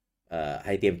ใ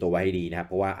ห้เตรียมตัวไว้ให้ดีนะครับ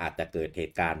เพราะว่าอาจจะเกิดเห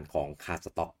ตุการณ์ของขาดส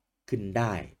ต็อกขึ้นไ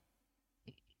ด้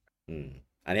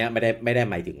อันนี้ไม่ได้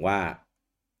หมายถึงว่า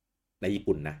ในญี่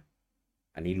ปุ่นนะ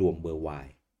อันนี้รวมเบอร์ไว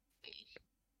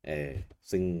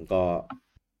ซึ่ง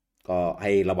ก็ใ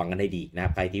ห้ระวังกันให้ดีนะครั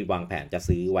บใครที่วางแผนจะ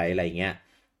ซื้อไว้อะไรเงี้ย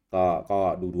ก็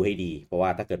ดูให้ดีเพราะว่า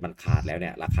ถ้าเกิดมันขาดแล้วเนี่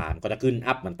ยราคามันก็จะขึ้น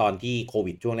อัพเหมือนตอนที่โค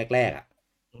วิดช่วงแรกๆอ่ะ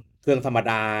เครื่องธรรม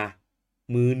ดา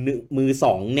มือส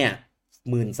องเนี่ย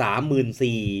13,000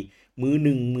 14,000มือ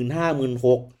1 15,000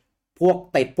 16,000พวก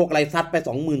เต็ดพวกไรซัดไป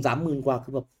20,000 30,000กว่าคื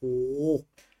อแบบโห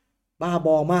บ้าบ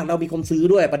อมากแล้วมีคนซื้อ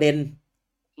ด้วยประเด็น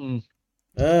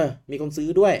มีคนซื้อ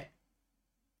ด้วย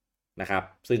นะครับ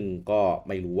ซึ่งก็ไ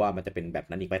ม่รู้ว่ามันจะเป็นแบบ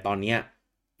นั้นอีกไปตอนนี้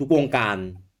ทุกวงการ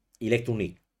อิเล็กทรอนิ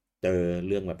กส์เจอเ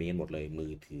รื่องแบบนี้กันหมดเลยมื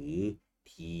อถือ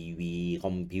ทีวีค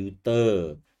อมพิวเตอร์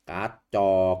การ์ดจอ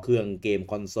เครื่องเกม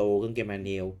คอนโซลเครื่องเกมแฮนด์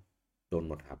เฮลโดน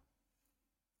หมดครับ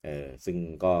ซึ่ง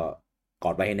ก็ก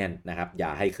อดไว้ให้แน่นนะครับอย่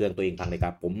าให้เครื่องตัวเองพังเลยค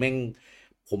รับผมแ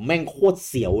ม่งโคตร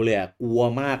เสียวเลยอะกลัว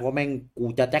มากว่าแม่งกู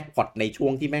จะแจ็คพอตในช่ว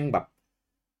งที่แม่งแบบ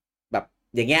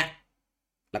อย่างเงี้ย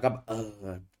แล้วก็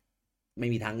ไม่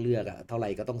มีทางเลือกอะเท่าไหร่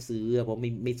ก็ต้องซื้อเพราะ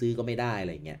ไม่ซื้อก็ไม่ได้อะไ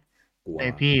รเงี้ยกลัว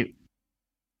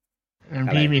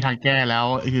พี่มีทางแก้แล้ว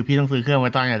คือพี่ต้องซื้อเครื่องไ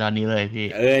ว้ตั้งแต่ตอนนี้เลยพี่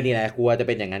นี่แหละกลัวจะเ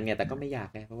ป็นอย่างนั้นไงแต่ก็ไม่อยาก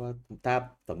ไงเพราะว่าถ้า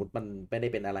สมมติมันไม่ได้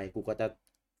เป็นอะไรกูก็จะ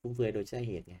ฟุ่มเฟือยโดยใช่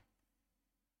เหตุไง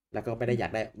แล้วก็ไม่อยา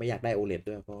กได้ OLED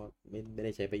ด้วยเพราะไม่ไ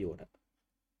ด้ใช้ประโยชน์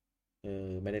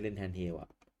ไม่ได้เล่นแฮนด์เฮลอะ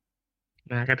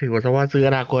นะก็ถือว่าซื้อ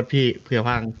อนาคตพี่เผื่อ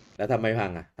พังแล้วทำไมพั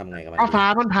งอะทำไงกับมันฟ้า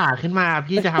มันผ่าขึ้นมา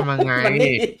พี่จะทำยังไง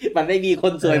มันไม่มีค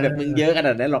นสวยแบบมึงเยอะขน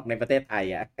าดนั้นหรอกในประเทศไทย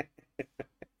อะ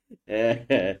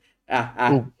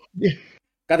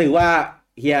ก็ถือว่า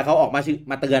เฮียเขาออก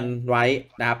มาเตือนไว้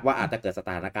นะครับว่าอาจจะเกิดส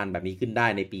ถานการณ์แบบนี้ขึ้นได้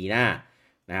ในปีหน้า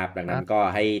นะครับดังนั้นก็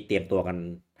ให้เตรียมตัวกัน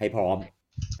ให้พร้อม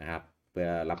นะครับเพื่อ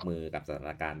รับมือกับสถา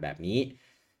นการณ์แบบนี้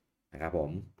นะครับผม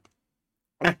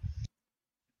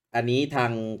อันนี้ทา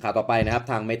งข่าวต่อไปนะครับ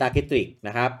ทาง Metacritic น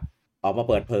ะครับออกมา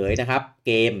เปิดเผยนะครับเ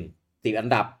กม10อัน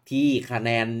ดับที่คะแน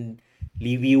น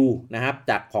รีวิวนะครับ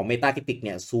จากของ Metacritic เ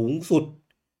นี่ยสูงสุด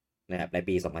นะครับใน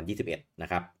ปี2021นะ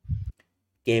ครับ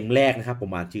เกมแรกนะครับผม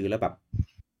อ่านชื่อแล้วแบบ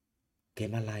เก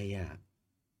มอะไรอ่ะ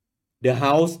The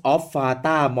House of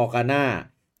Fata Morgana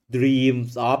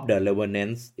Dreams of the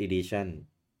Revenant Edition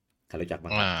ใครรู้จักบ้า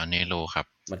งนี่รู้ครับ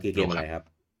มันคือเกมอะไรครับ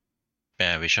แปล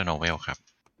Visual Novel ครับ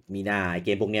มีหน้าเก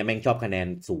มพวกนี้แม่งชอบคะแนน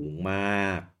สูงมา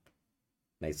ก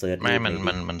ในเซิร์ชไม่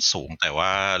มันสูงแต่ว่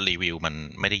ารีวิวมัน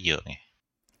ไม่ได้เยอะไง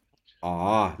อ๋อ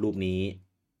รูปนี้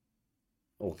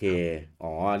โอเคอ๋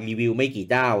อรีวิวไม่กี่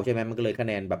เจ้าใช่ไหมมันก็เลยคะแ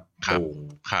นนแบบโด่ง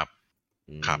ครับ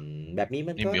แบบนี้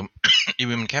มันก็รีวิ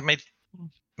วมันแค่ไ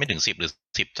ม่ถึง10หรือ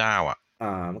10เจ้าอ่ะ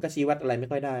มันก็ชี้วัดอะไรไม่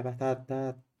ค่อยได้ป่ะถ้า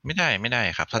ไม่ได้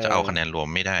ครับถ้าจะเอาคะแนนรวม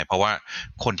ไม่ได้เพราะว่า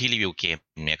คนที่รีวิวเกม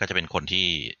เนี้ยก็จะเป็นคนที่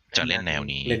จะเล่นแนว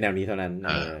นี้เท่านั้น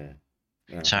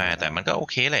ใช่แต่มันก็โอ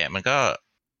เคแหละมันก็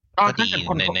ดี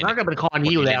น่าจะเป็นคอ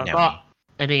นี้อยู่แล้วก็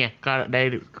ไอ้นี่ไงก็ได้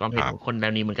ความเห็นของคนแน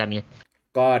วนี้เหมือนกันไง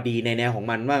ก็ดีในแนวของ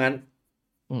มันว่างั้น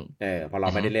พอเรา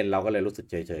ไม่ได้เล่นเราก็เลยรู้สึก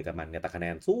เฉยๆกับมันเนี่ยแต่คะแน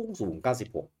นสูง96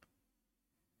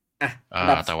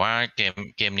แต่ว่า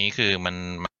เกมนี้คือมั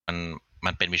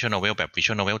นเป็นวิชวลโนเวลแบบวิช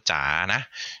วลโนเวลจ๋านะ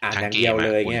ทางเกมเล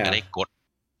ยคุณจะได้กด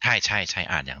ใช่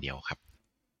อ่านอย่างเดียวครับ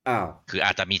คืออ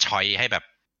าจจะมีช้อยให้แบบ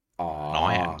น้อ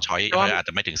ยช้อยอาจจ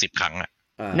ะไม่ถึง10 ครั้ง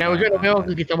แนววิชวลโนเวล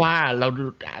คือคิดว่าเรา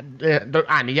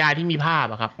อ่านนิยายที่มีภาพ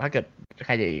อะครับถ้าเกิดใค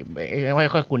รจะไม่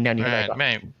ค่อยคุ้นแนวนี้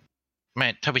ไม่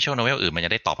ถ้าวิชวลโนเวลอื่นมันจ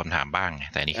ะได้ตอบคำถามบ้างไง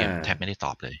แต่นี่คือแทบไม่ได้ต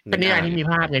อบเลยเป็นนิยายที่มี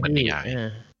ภาพไงพี่เ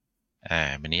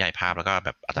ป็นนิยายภาพแล้วก็แบ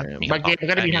บอาจจะมีบางเกม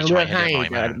ก็ได้มีทางเลือกให้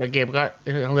บางเกมก็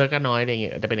ทางเลือกก็น้อยอะไรเ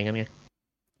งี้ยจะเป็นอย่างนั้นไง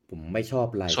ผมไม่ชอบ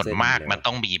ลายเส้นส่วนมากมัน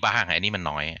ต้องมีบ้างไอ้นี่มัน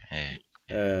น้อย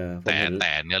แต่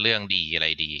เนื้อเรื่องดีอะไร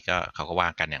ดีก็เขาก็ว่า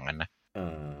กันอย่างนั้นนะ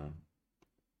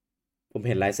ผมเ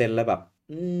ห็นลายเส้นแล้วแบบ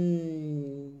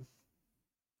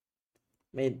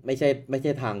ไม่ใ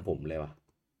ช่ทางผมเลยว่ะ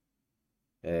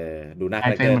ดูหน้า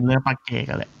ลายเส้นมันเลือกปักเก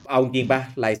กันแหละเอาจริงปะ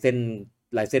ลายเ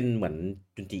ส้นเหมือน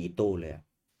จุนจิอิโต้เลย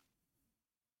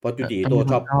เพราะจุนจิอิโต้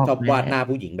ชอบวาดหน้า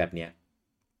ผู้หญิงแบบเนี้ย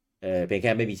เพียงแ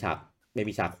ค่ไม่มีฉ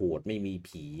ากโหดไม่มี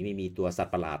ผีไม่มีตัวสัต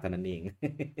ว์ประหลาดเท่านั้นเอง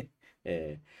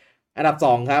อันดับ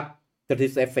2ครับ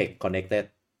Tetris Effect Connected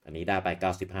อันนี้ได้ไป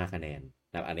95คะแนน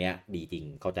นะครับอันเนี้ยดีจริง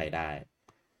เข้าใจได้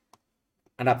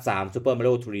อันดับ3 Super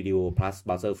Mario 3D World Plus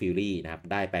Bowser Fury นะครับ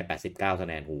ได้ไป89คะ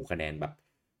แนนคะแนนแบบ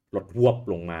ลดหวบ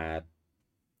ลงมา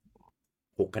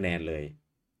6คะแนนเลย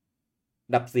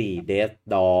อันดับ4 Death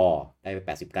Door ได้ไ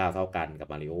ป89เท่ากันกับ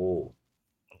Mario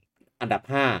อันดับ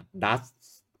5 Dust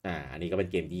อันนี้ก็เป็น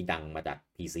เกมที่ดังมาจาก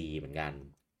PC เหมือนกัน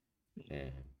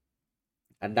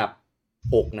อันดับ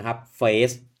6นะครับ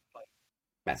Face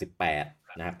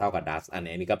 88นะครับเท่ากับ Dust อัน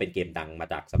นี้ก็เป็นเกมดังมา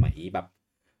จากสมัยแบบ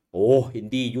อิน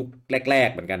ดี้ยุคแรก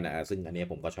ๆเหมือนกันนะซึ่งอันนี้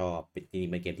ผมก็ชอบเป็น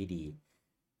เกมที่ดี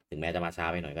ถึงแม้จะมาช้า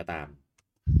ไปหน่อยก็ตาม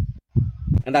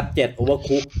อันดับ7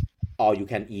 Overcooked All You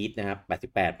Can Eat นะครับ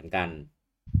88เหมือนกัน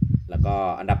แล้วก็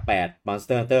อันดับ8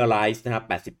 Monster Hunter Rise นะครับ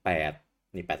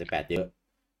88นี่88เยอะ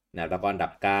นะแล้วก็อันดั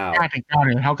บ9ถึง9เ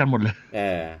นี่ยเท่ากันหมดเลย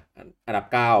อันดับ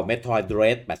9 Metroid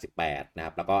Dread 88นะค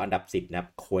รับแล้วก็อันดับ10นะครับ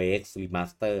Quake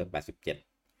Remaster 87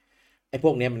ไอ้พ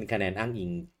วกนี้มันคะแนนอ้างอิ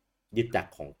งยึดจาก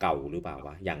ของเก่าหรือเปล่าว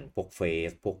ะอย่างพวก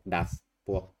Face พวก Dust พ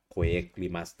วก Quake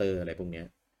Remaster อะไรพวกเนี้ย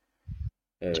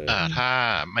ถ้า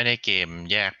ไม่ได้เกม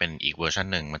แยกเป็นอีกเวอร์ชัน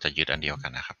หนึ่งมันจะยึดอันเดียวกั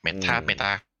นนะครับถ้าเมต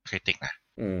าคริติกนะ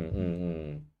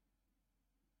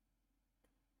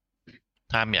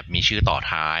ถ้าแบบมีชื่อต่อ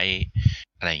ท้าย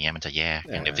อะไรเงี้ยมันจะแยก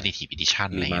อย่าง Definitive Edition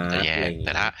อะไรเงี้ยมันจะแยกแ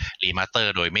ต่ถ้า Remaster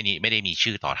โดยไม่ได้มี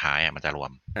ชื่อต่อท้ายมันจะรว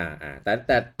มแ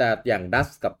ต่อย่าง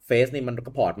Dust กับ Face นี่มัน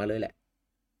ก็พอร์ตมาเลยแหละ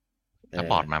ถ้า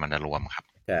พอร์ตมามันจะรวมครับ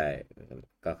ใช่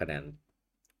ก็คะแนน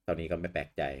ตอนนี้ก็ไม่แปลก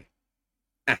ใจ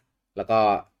แล้วก็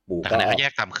ปู่ก็แย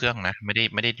กตามเครื่องนะไม่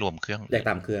ได้รวมเครื่องแยก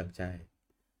ตามเครื่องใช่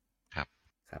ครับ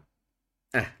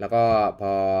แล้วก็พ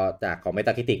อจากของ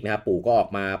Metacritic นะครับปู่ก็ออก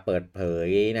มาเปิดเผย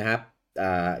นะครับ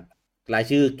ราย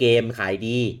ชื่อเกมขาย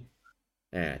ดี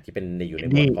ที่เป็นอยู่ใน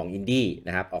หมวดของอินดี้น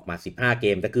ะครับออกมา15เก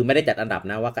มแต่คือไม่ได้จัดอันดับ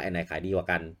นะว่าอันไหนขายดีกว่า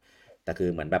กันแต่คือ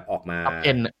เหมือนแบบออกมา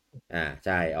ใ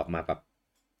ช่ออกมาแบบ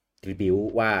รีวิว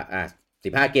ว่า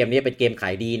15เกมนี้เป็นเกมขา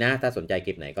ยดีนะถ้าสนใจเก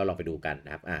มไหนก็ลองไปดูกันน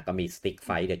ะครับก็มี Stick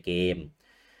Fight the Game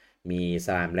มี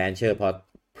Slime Rancher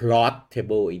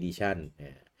Portable Edition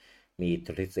มี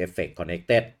Tetris Effect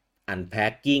Connected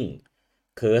Unpacking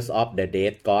Curse of the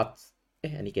Dead Gods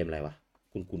อันนี้เกมอะไรวะ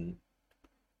คุณ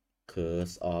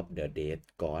Curse of the Dead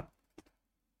God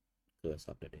Curse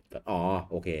of the Dead God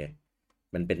โอเค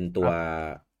มันเป็นตัว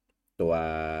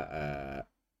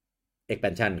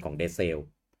expansion ของ Dead Cell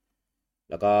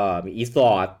แล้วก็มี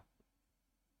Eastward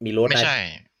มี Road ไม่ใช่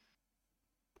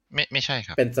ไม่ใช่ค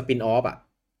รับเป็นสปินออฟ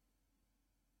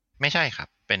ไม่ใช่ครับ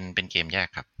เป็นเกมแยก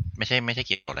ครับไม่ใช่เ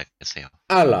กมอะไรเซล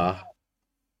เหรอ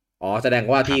แสดง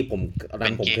ว่าที่ผม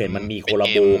เห็นมันมีโคลา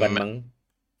โบกันมั้ง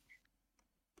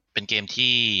เป็นเกม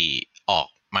ที่ออก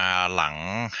มาหลัง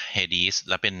Hades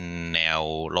และเป็นแนว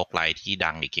โลกไลท์ที่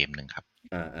ดังอีกเกมหนึ่งครับ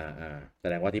แส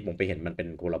ดงว่าที่ผมไปเห็นมันเป็น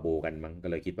โคลาโบกันมั้งก็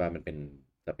เลยคิดว่ามันเป็น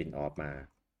สปินออฟมา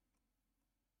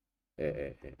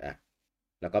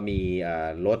แล้วก็มี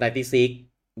Road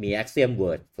 96 มี Axiom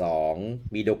Verge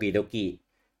 2 มี Doki Doki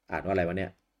อ่านว่าอะไรวะเนี่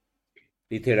ย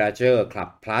Literature Club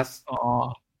Plus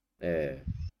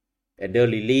Ender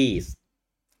Lilies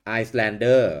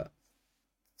Icelander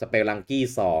Spelunky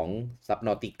 2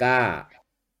 Subnautica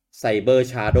Cyber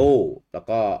Shadow แล้ว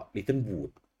ก็ Little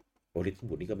Wood Little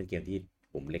Wood นี่ก็เป็นเกมที่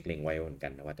ผมเล็งๆไว้เหมือนกั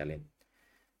นนะว่าจะเล่น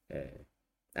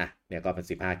เนี่ยก็เป็น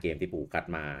15เกมที่ปู่คัด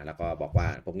มาแล้วก็บอกว่า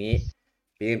พวกนี้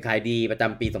เป็นเกมขายดีประจ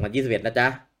ำปี2021นะจ๊ะ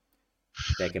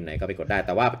ใจเกมไหนก็ไปกดได้แ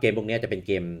ต่ว่าเกมพวกนี้จะเป็นเ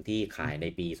กมที่ขายใน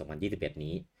ปี2021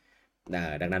นี้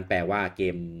ดังนั้นแปลว่าเก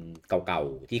มเก่า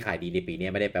ๆที่ขายดีในปีนี้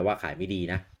ไม่ได้แปลว่าขายไม่ดี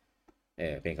นะ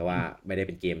เป็นแค่ว่าไม่ได้เ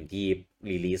ป็นเกมที่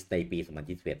รีลีสในปี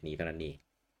2021นี้เท่านั้นเอง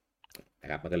นะ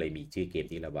ครับมันก็เลยมีชื่อเกม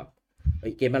ที่เราแบบ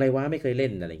เกมอะไรวะไม่เคยเล่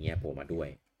นอะไรเงี้ยโผล่มาด้วย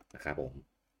นะครับผม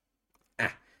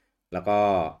แล้วก็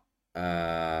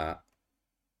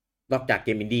นอกจากเก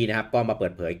มอินดี้นะครับก็มาเปิ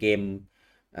ดเผยเกม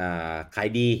ขาย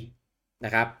ดีน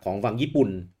ะครับของฝั่งญี่ปุ่น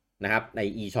นะครับใน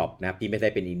eShop นะครับที่ไม่ใช่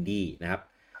เป็นอินดี้นะครับ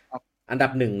อันดั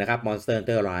บ1นะครับ Monster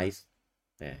Hunter Rise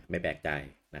ไม่แปลกใจ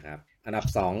นะครับอันดับ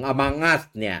2 Among Us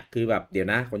เนี่ยคือแบบเดี๋ยว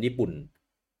นะคนญี่ปุ่น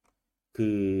คื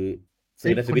อซื้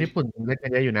อในสวิตช์ญี่ปุ่นเล่นกั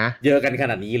นเยอะอยู่นะเยอะกันข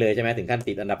นาดนี้เลยใช่ไหมถึงขั้น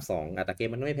ติดอันดับ2แต่เกม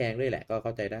มันไม่แพงด้วยแหละก็เข้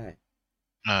าใจได้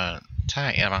ใช่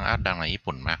Among Us ดังในญี่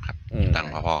ปุ่นมากครับดัง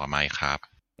พอๆกับ Minecraft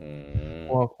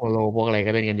พวกโคโลพวกอะไร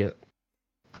ก็เล่นกันเยอะ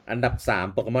อันดับ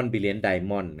3 Pokemon Brilliant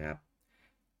Diamond นะครับ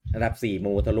อันดับ4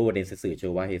 Momotaro Densetsu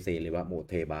Showa Heisei หรือว่าโม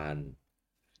เทบาน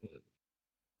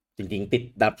จริงๆติด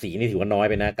อันดับ4นี่ถือว่าน้อย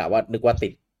ไปนะกะว่านึกว่าติ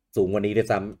ดสูงกว่านี้ด้วย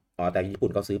ซ้ำแต่ญี่ปุ่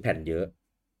นเขาซื้อแผ่นเยอะ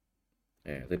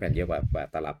ซื้อแผ่นเยอะกว่า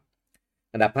ตลับ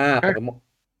อันดับ5 Pokemon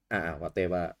ว่าเต้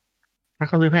ว่าถ้าเ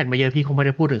ขาซื้อแผ่นมาเยอะพี่คงไม่ไ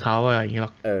ด้พูดถึงเขาอะไรอย่างเงี้ยหร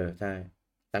อกใช่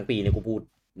ทั้งปีเนี่ยกูพูด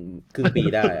ครึ่งปี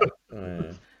ได้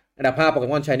อันดับ5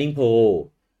 Pokemon Shining Pearl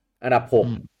อันดับ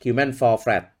6 Human Fall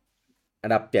Flat อั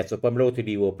นดับ7 Super Mario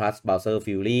 3D World Plus Bowser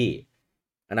Fury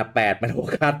อันดับ8 Mario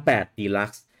Kart 8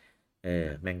 Deluxe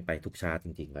แม่งไปทุกชาร์ตจ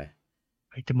ริงๆไป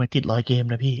จะมาติด100เกม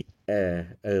นะพี่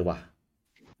ว่ะ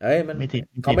มัน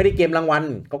เขาไม่ได้เกมรางวัล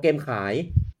เขาเกมขาย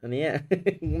อันนี้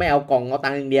ไม่เอากล่องเอาตั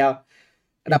งค์อย่างเดียว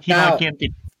อันดับ9เกมติ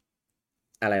ด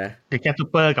อะไรนะติดแค่ซู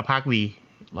เปอร์กับภาค V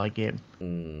 100เกม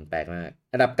แปลกมาก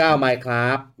อันดับ9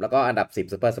 Minecraft แล้วก็อันดับ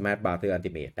10 Super Smash Bros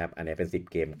Ultimate นะครับอันนี้เป็น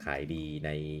10เกมขายดีใน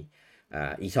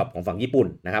eShop ของฝั่งญี่ปุ่น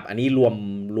นะครับอันนี้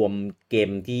รวมเกม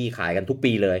ที่ขายกันทุก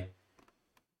ปีเลย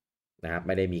นะครับไ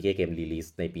ม่ได้มีแค่เกมรีลีส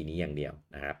ในปีนี้อย่างเดียว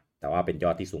นะครับแต่ว่าเป็นย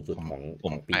อดที่สูงสุดข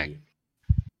องปี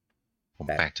ผมแ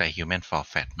ปลกใจ Human Fall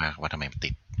Flat มากว่าทำไมมันติ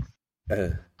ด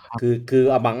คือ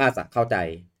Among Us เข้าใจ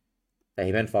แต่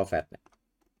Human Fall Flat เนี่ย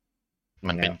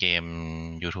มันเป็นเกม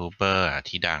ยูทูบเบอร์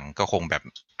ที่ดังก็คงแบบ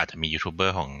อาจจะมียูทูบเบอ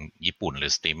ร์ของญี่ปุ่นหรื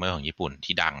อสตรีมเมอร์ของญี่ปุ่น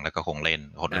ที่ดังแล้วก็คงเล่น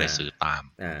คนก็เลยซื้อตาม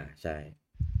ใช่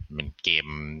เป็นเกม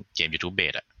YouTube เบ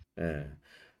ส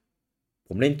ผ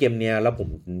มเล่นเกมเนี้ยแล้วผม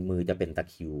มือจะเป็นตะ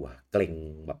คริวเกร็ง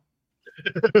แบบ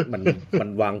มัน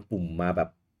วางปุ่มมาแบบ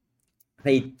ใ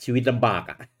ห้ชีวิตลำบาก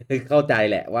เข้าใจ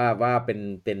แหละว่าเ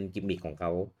ป็นกิมมิคของเข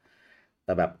าแ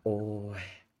ต่แบบโอ้ย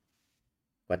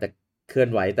กว่าจะเคลื่อน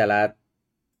ไหวแต่ละ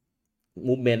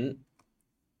มูฟเมนต์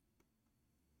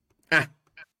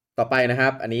ต่อไปนะครั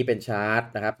บอันนี้เป็นชาร์ต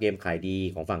นะครับเกมขายดี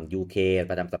ของฝั่ง UK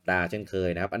ประจำสัปดาห์เช่นเคย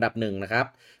นะครับอันดับ1นะครับ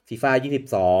FIFA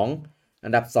 22อั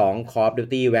นดับ2 Call of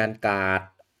Duty Vanguard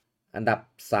อันดับ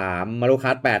3 Mario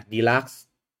Kart 8 Deluxe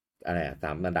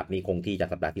 3อันดับนี้คงที่จาก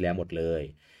สัปดาห์ที่แล้วหมดเลย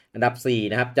อันดับ4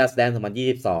นะครับ Just Dance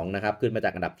 2022นะครับขึ้นมาจา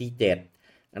กอันดับที่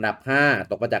7อันดับ5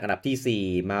ตกมาจากอันดับที่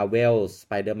4 Marvel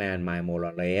Spider-Man Miles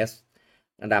Morales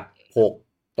อันดับ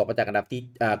6ตกมาจากอันดับที่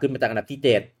ขึ้นมาจากอันดับที่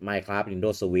7 Minecraft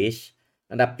Nintendo Switch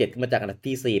อันดับ7ขึ้นมาจากอันดับ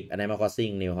ที่10 Animal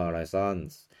Crossing New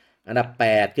Horizons อันดับ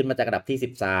8ขึ้นมาจากอันดับที่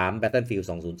13 Battlefield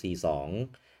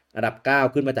 2042อันดับ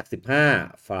9ขึ้นมาจาก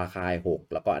15 Far Cry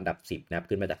 6แล้วก็อันดับ10นะครับ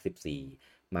ขึ้นมาจาก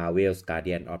14 Marvel's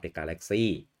Guardian of the Galaxy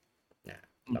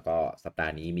แล้วก็สัปดา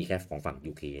ห์นี้มีแค่ของฝั่ง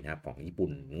UK นะครับของญี่ปุ่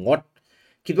นงด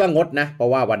คิดว่างดนะเพรา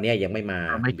ะว่าวันนี้ยังไม่มา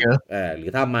ไม่เจอหรื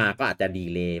อถ้ามาก็อาจจะดี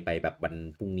เลย์ไปแบบวัน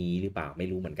พรุ่งนี้หรือเปล่าไม่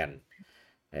รู้เหมือนกัน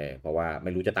เพราะว่าไ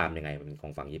ม่รู้จะตามยังไงมันขอ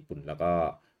งฝั่งญี่ปุ่นแล้วก็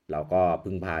เราก็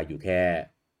พึ่งพาอยู่แค่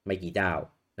ไม่กี่เจ้า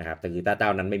นะครับแต่คือถ้าเจ้า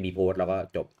นั้นไม่มีโพสต์เราก็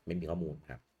จบไม่มีข้อมูล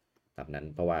ครับแบบนั้น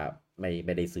เพราะว่าไ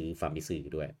ม่ได้ซื้อฟาร์มมิซื้อ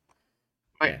ด้วย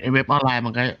เว็บออนไลน์มั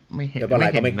นก็ไม่เห็นเว็บออนไล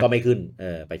น์ก็ไม่ขึ้น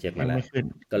ไปเช็คมาแล้ว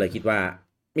ก็เลยคิดว่า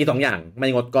มี2อย่างไม่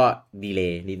งดก็ดีเล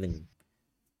ย์นิดนึง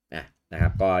นะครั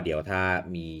บก็เดี๋ยวถ้า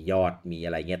มียอดมีอ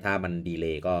ะไรเงี้ยถ้ามันดีเล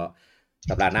ย์ก็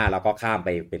สัปดาห์หน้าเราก็ข้ามไป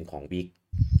เป็นของวีค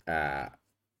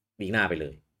หน้าไปเล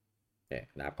ย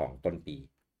นะครับของต้นปี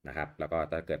นะครับแล้วก็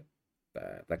ถ้าเกิด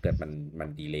มัน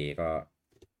ดีเลย์ก็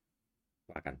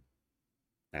ว่ากัน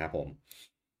นะครับผม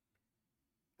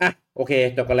โอเค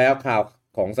จบกันแล้วข่าว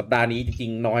ของสัปดาห์นี้จริ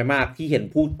งๆน้อยมากที่เห็น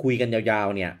พูดคุยกันยาว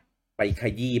ๆเนี่ยไปข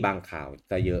ยี้บางข่าว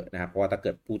จะเยอะนะครับเพราะว่าถ้าเ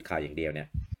กิดพูดข่าวอย่างเดียวเนี่ย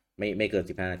ไม่เกิน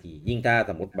15 นาทียิ่งถ้า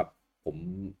สมมติแบบผม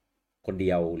คนเ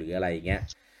ดียวหรืออะไรอย่างเงี้ย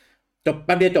จบแ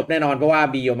ป๊บเดียวจบแน่นอนเพราะว่า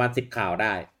มีประมาณ10 ข่าวไ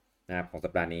ด้นะครับของสั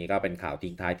ปดาห์นี้ก็เป็นข่าว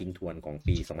ทิ้งท้ายทิ้งทวนของ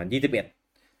ปี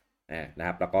2021นะค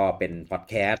รับแล้วก็เป็นพอด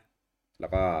แคสต์แล้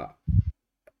วก็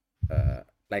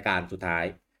รายการสุดท้าย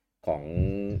ของ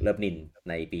เลิฟนิน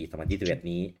ในปี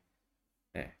2021นี้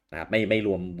นะครับไม่ร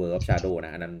วม World of Shadow น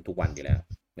ะอันนั้นทุกวันอยู่แล้ว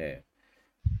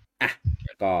อ่ะ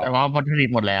ก็แต่ว่าวัตถุดิบ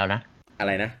หมดแล้วนะอะไ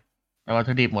รนะแต่วัต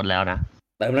ถุดิบหมดแล้วนะ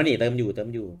เติมแล้วนี่เติมอ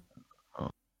ยู่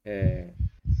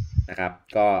นะครับ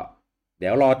ก็เดี๋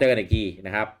ยวรอเจอกันอีกทีน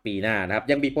ะครับปีหน้านะครับ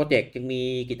ยังมีโปรเจกต์ยังมี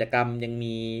กิจกรรมยัง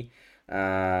มี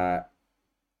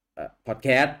พอดแค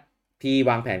สต์ที่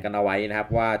วางแผนกันเอาไว้นะครับ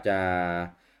ว่าจะ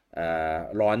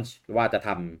ลอนช์ว่าจะท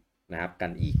ำนะครับกั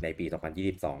นอีกในปี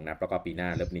2022นะครับแล้วก็ปีหน้า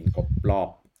เลิฟนินครบรอบ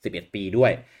11 ปีด้ว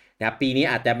ยนะครับปีนี้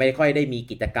อาจจะไม่ค่อยได้มี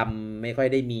กิจกรรมไม่ค่อย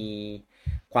ได้มี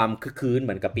ความคึกคืนเห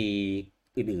มือนกับปี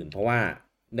อื่นๆเพราะว่า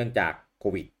เนื่องจากโค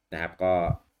วิดนะครับก็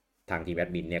ทางทีมแอ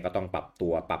ดมินเนี่ยก็ต้องปรับตั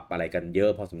วปรับอะไรกันเยอะ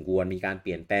พอสมควรมีการเป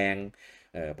ลี่ยนแปลง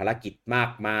ภารกิจมา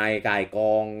กมายก่ายก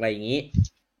องอะไรอย่างนี้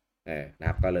นะค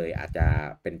รับก็เลยอาจจะ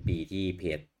เป็นปีที่เพ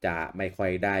จจะไม่ค่อ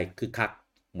ยได้คึกคัก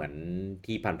เหมือน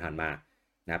ที่ผ่านๆมา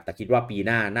นะครับแต่คิดว่าปีห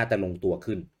น้าน่าจะลงตัว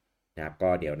ขึ้นนะครับก็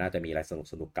เดี๋ยวน่าจะมีอะไร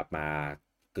สนุกๆกลับมา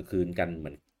คืนกันเหมื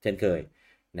อนเช่นเคย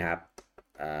นะครับ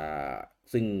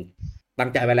ซึ่งตั้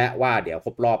งใจไว้แล้วว่าเดี๋ยวคร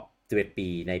บรอบ11 ปี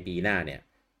ในปีหน้าเนี่ย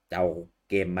จะเอา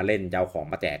เกมมาเล่นจะเอาของ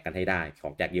มาแจกกันให้ได้ข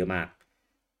องแจกเยอะมาก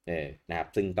นะครับ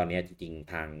ซึ่งตอนนี้จริง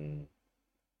ๆทาง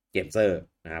เกมเซอร์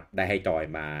นะครับได้ให้จอย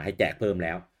มาให้แจกเพิ่มแ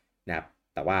ล้วนะครับ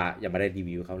แต่ว่ายังไม่ได้รี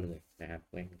วิวเขาเลยนะครับ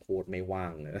แม่งโคตรไม่ว่า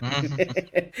งเลย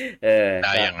ไ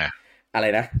ด้ยังไงอะไร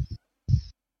นะ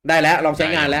ได้แล้วลองใช้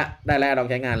งานแล้วได้แล้วลอง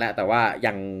ใช้งานแล้วแต่ว่า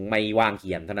ยังไม่ว่างเ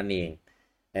ขียนเท่านั้นเอง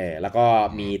แล้วก็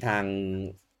มีทาง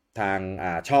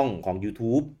ช่องของ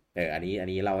YouTube อัน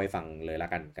นี้เล่าให้ฟังเลยละ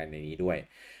กันในนี้ด้วย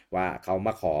ว่าเขาม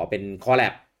าขอเป็นคอลแล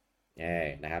บ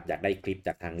นะครับอยากได้คลิปจ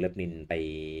ากทางเลิฟนิน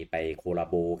ไปโคลา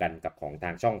โบกันกับของท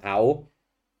างช่องเขา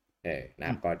นะค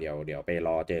รับก็เดี๋ยวไปร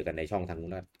อเจอกันในช่องทางนู้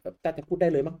นนะน่าจะพูดได้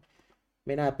เลยมั้งไ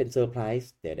ม่น่าเป็นเซอร์ไพร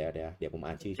ส์เดี๋ยวผม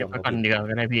อ่านชื่อช่องเขาก่อนเดียว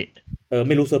ก็ได้พี่ไ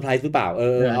ม่รู้เซอร์ไพรส์หรือเปล่าเ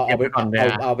อาไ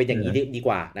ปอย่างนี้ดีก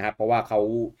ว่านะครับเพราะว่าเขา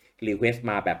รีเควสต์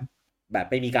มาแบบ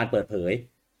ไม่มีการเปิดเผย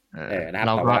นะครับเ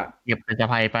ราก็เก็บแต่จะ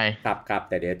ไปครับ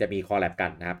แต่เดี๋ยวจะมีคอลแลบกั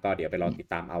นนะครับก็เดี๋ยวไปรอติด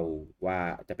ตามเอาว่า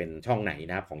จะเป็นช่องไหน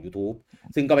นะครับของ YouTube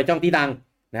ซึ่งก็เป็นช่องที่ดัง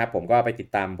นะครับผมก็ไปติด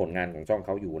ตามผลงานของช่องเข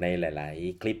าอยู่ในหลาย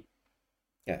ๆคลิป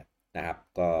นะครับ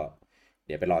ก็เ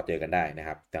ดี๋ยวไปรอเจอกันได้นะค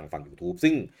รับทางฝั่ง YouTube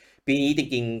ซึ่งปีนี้จ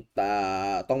ริง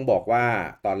ๆต้องบอกว่า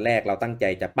ตอนแรกเราตั้งใจ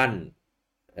จะปั้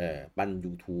น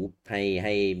YouTube ใ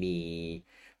ห้มี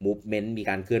movement มี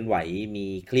การเคลื่อนไหวมี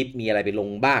คลิปมีอะไรไปลง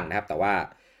บ้างนะครับแต่ว่า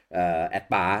แอด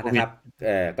บาร์นะครับ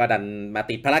ก็ดันมา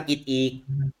ติดภารกิจอีก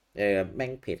แม่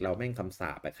งเพจเราแม่งคำส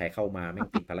าปไปใครเข้ามาแม่ง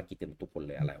ติดภารกิจกันทุกคนเ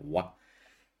ลยอะไรวะ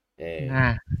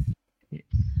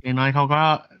อย่างน้อยเขาก็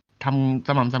ทำส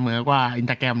ม่ำเสมอกว่า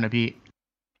Instagram นะพี่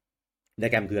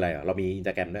Instagram คืออะไรอ่ะเรามี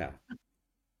Instagram ด้วยอ่ะ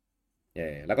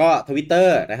แล้วก็ Twitter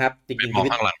นะครับจริงๆ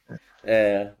Twitter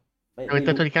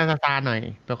ตัวนี้ก็ซาหน่อย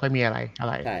ไม่ค่อยมีอะไร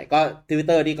ใช่ก็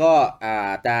Twitter นี่ก็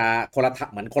จะคนละ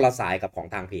เหมือนคนละสายกับของ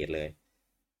ทางเพจเลย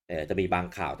จะมีบาง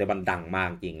ข่าวแต่มันดังมาก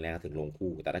จริงแล้วถึงลง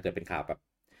คู่แต่ถ้าเกิดเป็นข่าวแบบ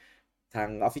ทาง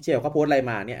Official เขาโพสต์อะไร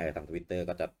มาเนี่ยทาง Twitter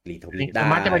ก็จะรีทวิตได้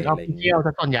มันจะเป็น Official ซ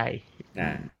ะส่วนใหญ่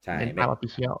ใช่เป็น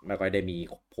Official ไม่ค่อยได้มี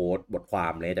โพสต์บทควา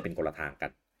มเลยจะเป็นคนละทางกั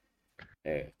น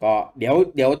ก็เ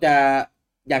ดี๋ยวจะ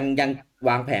ยัง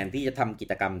วางแผนที่จะทำกิ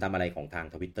จกรรมทำอะไรของทาง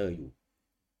Twitter อยู่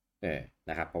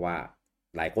นะครับเพราะว่า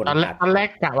หลายคนตอนแรก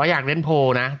กะว่าอยากเล่นโพล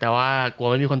นะแต่ว่ากลัว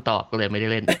ไม่มีคนตอบก็เลยไม่ได้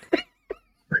เล่น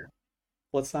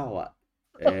โคตรเศร้าอ่ะ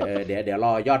เดี๋ยวร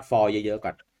อยอดฟอลเยอะๆก่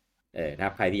อนนะค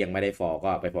รับใครที่ยังไม่ได้ฟอลก็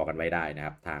ไปฟอลกันไว้ได้นะค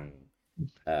รับทาง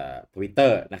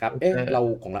Twitter นะครับเรา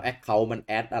ของเราแอคเคาท์มันแ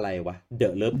อดอะไรวะ The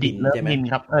Love Nin ใช่ไหม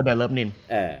ครับ The Love Nin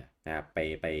นะครับไ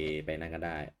ปนั่นก็ไ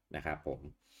ด้นะครับผม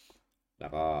แล้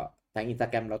วก็ทาง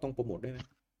Instagram เราต้องโปรโมทด้วยไหม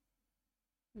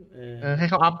ให้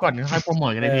เขาอัพก่อนค่อยโปรโม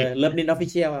ทกันได้พี่เลิฟนินออฟฟิ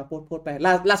เชียลโพสไป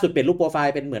ล่าสุดเปลี่ยนรูปโปรไฟ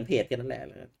ล์เป็นเหมือนเพจกันนั่นแหละ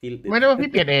ไม่ได้ว่าพี่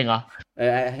เปลี่ยนเองเหรอ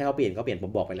ให้เขาเปลี่ยนผ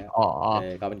มบอกไปแล้ว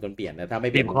เขาเป็นคนเปลี่ยนถ้าไม่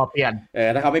เปลี่ยน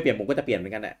ถ้าเขาไม่เปลี่ยนผมก็จะเปลี่ยนเหมื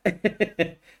อนกันแหละ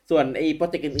ส่วนไอ้โปร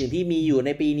เจกต์อื่นๆที่มีอยู่ใน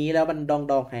ปีนี้แล้วมัน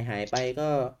ดองหายไปก็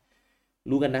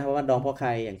รู้กันนะว่าดองเพราะใคร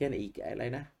อย่างเช่นอีกอะไร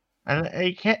นะไอ้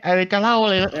แค่อะไรจะเล่าอะ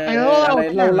ไร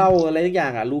เล่าอะไรทุกอย่า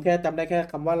งรู้แค่จำได้แค่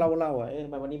คำว่าเล่า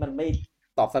วันนี้มันไม่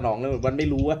ตอบสนองเลยมันไม่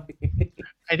รู้ว่า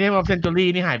ไอเทมออฟเซนจูรี่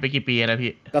นี่หายไปกี่ปีแล้ว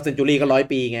พี่ก็เซนจูรี่ก็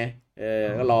100 ปีไง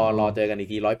ก็รอเจอกันอีก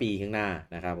ที100 ปีข้างหน้า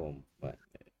นะครับผม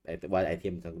ว่าไอเท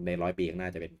มใน100 ปีข้างหน้า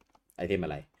จะเป็นไอเทมอะ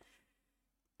ไร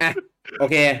อ่ะโอ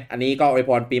เคอันนี้ก็อวย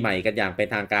พรปีใหม่กันอย่างเป็น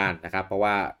ทางการนะครับเพราะ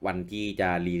ว่าวันที่จะ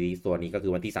รีลีสตัวนี้ก็คื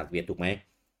อวันที่31ถูกไหม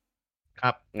ค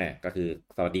รับเนี่ยก็คือ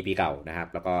สวัสดีปีเก่านะครับ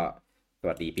แล้วก็ส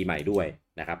วัสดีปีใหม่ด้วย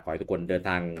นะครับขอให้ทุกคนเดิน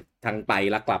ทางทั้งไป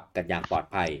และกลับกันอย่างปลอด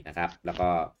ภัยนะครับแล้วก็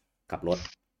ขับรถ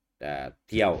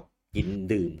เที่ยวกิน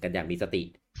ดื่มกันอย่างมีสติ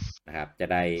นะครับจะ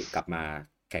ได้กลับมา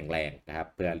แข็งแรงนะครับ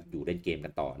เพื่ออยู่เล่นเกมกั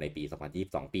นต่อในปี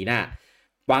2022ปีหน้า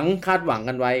หวังคาดหวัง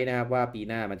กันไว้นะครับว่าปี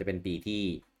หน้ามันจะเป็นปีที่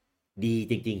ดี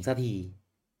จริงๆสักที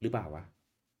หรือเปล่าวะ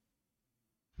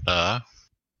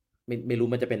ไม่รู้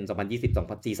มันจะเป็น2020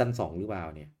 2ซีซั่น2หรือเปล่า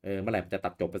เนี่ยเมื่อไหร่จะตั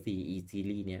ดจบไปซี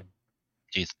รีส์เนี้ย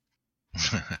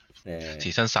ซี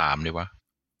ซั่น3ดีวะ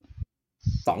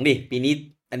2ดิปีนี้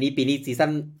อันนี้ปีนี้ซีซั่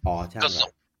นใช่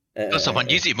ก็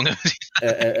2020มันก็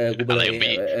กูเบลอ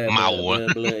เมา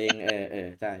เบลอเอง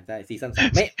ใช่ซีซั่น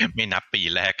3ไม่นับปี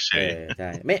แรกเฉยใช่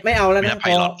ไม่เอาแล้วนะ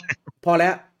พอแล้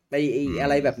วไปอะ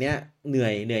ไรแบบเนี้ยเห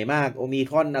นื่อยมากโอมี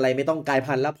คอนอะไรไม่ต้องกลาย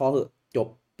พันธุ์แล้วพอเหอะจบ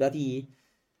แล้วที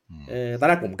ตอน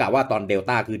แรกผมกะว่าตอนเดล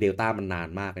ต้าคือเดลต้ามันนาน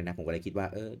มากเลยนะผมก็เลยคิดว่า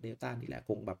เดลต้านี่แหละค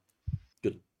งแบบจุ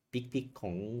ดพิกข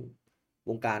อง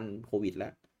วงการโควิดแล้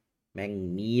วแม่ง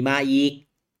มีมาอีก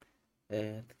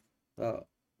ก็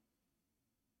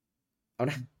เอา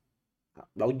นะ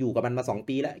เราอยู่กับมันมา2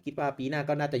 ปีแล้วคิดว่าปีหน้า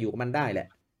ก็น่าจะอยู่กับมันได้แหละ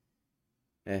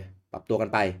ปรับตัวกัน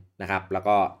ไปนะครับแล้ว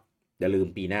ก็อย่าลืม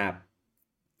ปีหน้า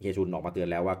เฮียชุนออกมาเตือน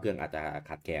แล้วว่าเครื่องอาจจะข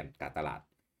าดแคลนการตลาด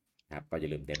นะครับก็อย่า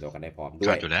ลืมเตรียมตัวกันได้พร้อมด้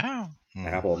วยอยู่แล้วน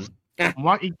ะครับผม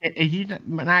ว่าไอ้ที่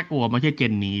น่ากลัวไม่ใช่เจ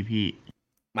นนี้พี่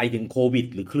หมายถึงโควิด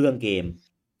หรือเครื่องเกม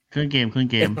เครื่องเก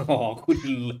มอ๋อคุณ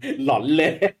หลอนเล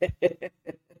ย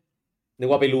นึก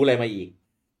ว่าไปรู้อะไรมาอีก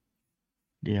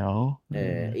เดี๋ยว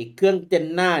อีกเครื่องเจน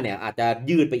หน้าเนี่ยอาจจะ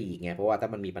ยืดไปอีกไงเพราะว่าถ้า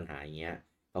มันมีปัญหาอย่างเงี้ย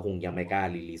ก็คงยังไม่กล้า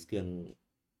รีลีสเครื่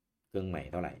องใหม่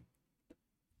เท่าไหร่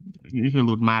นี่คือ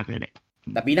รุนมากเลยเนี่ย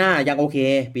แต่ปีหน้ายังโอเค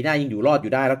ปีหน้ายังอยู่รอดอ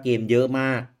ยู่ได้แล้วเกมเยอะม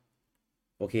าก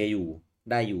โอเคอยู่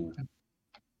ได้อยู่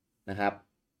นะครับ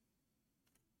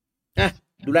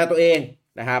ดูแลตัวเอง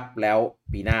นะครับแล้ว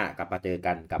ปีหน้ากลับมาเจอ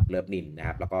กันกับเลิฟนินนะค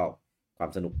รับแล้วก็ความ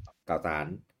สนุกข่าวสาร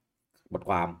บท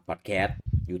ความพอดแคสต์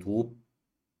YouTube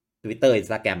Twitter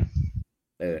Instagram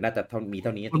น่าจะมีเท่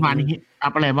านี้ประมาณนี้อั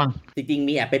พอะไรบ้างจริงๆ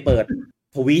มีแอบไปเปิด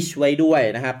Twitch ไว้ด้วย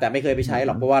นะครับแต่ไม่เคยไปใช้ห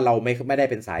รอกเพราะว่าเราไม่ได้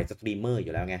เป็นสายสตรีมเมอร์อ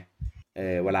ยู่แล้วไง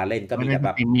เวลาเล่นก็มีแต่แบ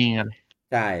บ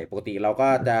ใช่ปกติเราก็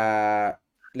จะ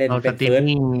เล่นเป็น First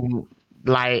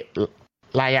ไ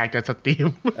ลน์อยากจะสตรีม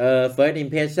First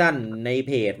Impression ในเ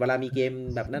พจเวลามีเกม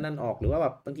แบบนั้นออกหรือว่าแบ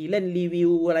บบางทีเล่นรีวิ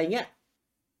วอะไรเงี้ย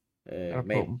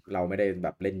เราไม่ได้แบ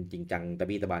บเล่นจริงจังตะ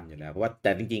บี้ตะบันอยู่แล้วเพราะว่าแ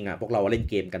ต่จริงๆอ่ะพวกเราเล่น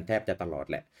เกมกันแทบจะตลอด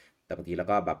แหละแต่บางทีเรา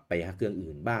ก็แบบไปหาเครื่อง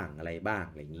อื่นบ้างอะไรบ้าง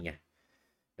อะไรอย่างเงี้ย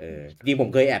จริงผม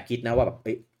เคยแอบคิดนะว่าแบบ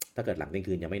ถ้าเกิดหลังเที่ยง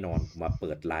คืนยังไม่นอนมาเ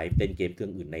ปิดไลฟ์เล่นเกมเครื่อ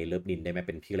งอื่นในเลิฟนินได้ไหมเ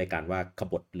ป็นชื่อรายการว่าข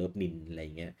บฏเลิฟนินอะไร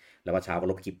เงี้ยแล้วว่าเช้าก็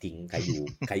ลบคลิปทิ้งใคร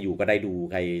อยู่ก็ได้ดู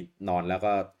ใครนอนแล้ว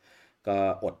ก็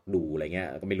อดดูอะไรเงี้ย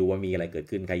ก็ไม่รู้ว่ามีอะไรเกิด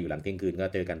ขึ้นใครอยู่หลังเที่ยงคืนก็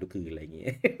เจอกันทุกคืนอะไรอย่างเงี้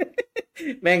ย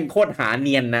แม่งโคตรหาเ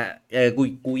นียนนะ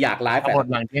กูอยากไลฟ์แบบ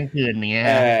หลังเที่ยงคืนอย่างเงี้ย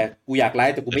กูอยากไล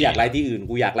ฟ์แต่กูไม่อยากไลฟ์ที่อื่น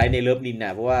กูอยากไลฟ์ในเลิฟนินน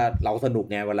ะเพราะว่าเราสนุก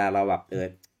ไงเวลาเราแบบ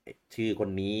ชื่อคน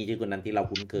นี้ชื่อคนนั้นที่เรา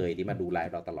คุ้นเคยที่มาดูไล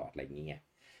ฟ์เราตลอดอะไรอย่างเงี้ย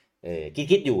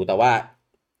คิดอยู่แต่ว่า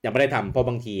ยังไม่ได้ทำเพราะ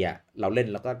บางทีอ่ะเราเล่น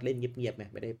แล้วก็เล่นเงียบๆไง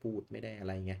ไม่ได้พูดไม่ได้อะไ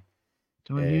รเงี้ย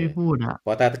ไม่พูดอ่ะเพร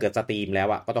าะถ้าเกิดสตรีมแล้ว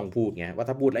อ่ะก็ต้องพูดไงว่า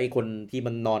ถ้าพูดไอ้คนที่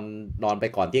มันนอนไป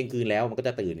ก่อนเที่ยงคืนแล้วมันก็จ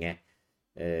ะตื่นไง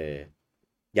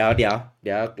เดี๋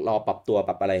ยวรอปรับตัวป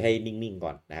รับอะไรให้นิ่งๆก่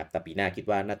อนนะครับแต่ปีหน้าคิด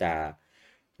ว่าน่า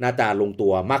จะลงตั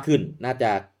วมากขึ้นน่าจ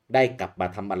ะได้กลับมา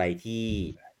ทำอะไรที่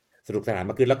สนุกสนาน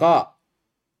มากขึ้นแล้วก็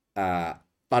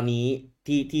ตอนนี้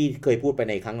ที่เคยพูดไป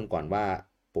ในครั้งก่อนว่า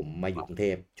ผมมาอยู่กรุงเท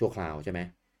พชั่วคราวใช่ไหม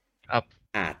ครับ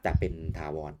อาจจะเป็นถา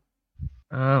วร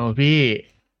พี่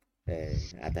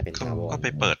อาจจะเป็นถาวรก็ไป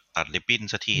เปิดตัดริบบิ้น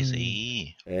สักทีสิ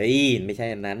ไม่ใช่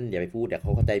อันนั้นอย่าไปพูดเดี๋ยวเข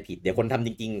าเข้าใจผิดเดี๋ยวคนทำจ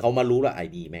ริงๆเขามารู้ว่าไอ้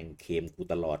ดีแม่งเคมกู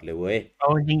ตลอดเลยเว้ยเอา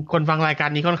จริงคนฟังรายการ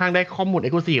นี้ค่อนข้างได้ข้อมูลเอ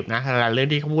กลูซีฟนะแต่เรื่อง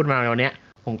ที่เขาพูดมาวันนี้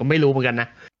ผมก็ไม่รู้เหมือนกันนะ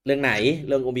เรื่องไหนเ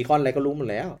รื่องโอมิคอนอะไรก็รู้หมด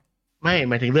แล้วไม่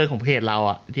หมายถึงเรื่องของเพจเรา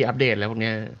อ่ะที่อัปเดตแล้วพวกเนี้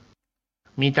ย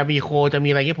จะมีโคจะมี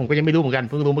อะไรเงี้ยผมก็ยังไม่รู้เหมือนกัน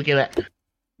เพิ่งรู้เมื่อกี้แหละ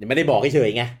ยังไม่ได้บอกเฉย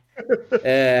ๆไง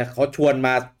เขาชวนม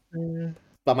า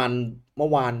ประมาณเมื่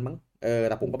อวานมั้ง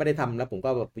แต่ผมก็ไม่ได้ทำแล้วผมก็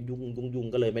แบบยุ่ง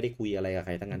ก็เลยไม่ได้คุยอะไรกับใค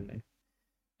รทั้งนั้น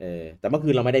แต่เมื่อคื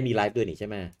นเราไม่ได้มีไลฟ์ด้วยนี่ใช่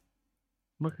ไหม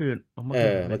เมื่อคืนเราไ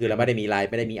ม่ได้มีไลฟ์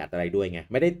ไม่ได้มีอัดอะไรด้วยไง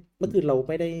ไม่ได้เมื่อคืนเรา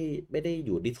ไม่ได้อ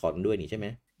ยู่ Discord ด้วยนี่ใช่ไหม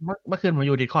เมื่อคืนมาอ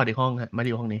ยู่ Discord ที่ห้องฮะมา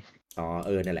อยู่ห้องนี้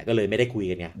นั่นแหละก็เลยไม่ได้คุย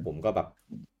กันไงผมก็แบบ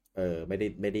ไม่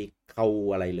ได้เข้า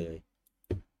อะไรเลย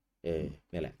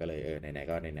นี่แหละก็เลยไหนๆ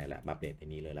ก็ไหนๆแหละมาอัปเดตใน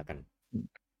นี้เลยแล้วกัน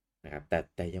นะครับ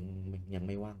แต่ยังไ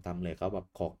ม่ว่างทำเลยเขาแบบ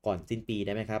ขอก่อนสิ้นปีไ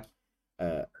ด้ไหมครับ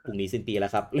พ รุ่งนี้สิ้นปีแล้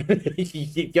วครับ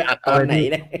จะอัดตอนไหน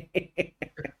เนี่ย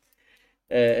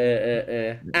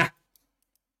อ่ะ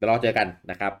เดี๋ยวเราเจอกัน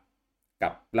นะครับกั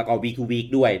บแล้วก็วีคทูวีค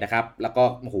ด้วยนะครับแล้วก็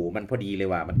โอ้โหมันพอดีเลย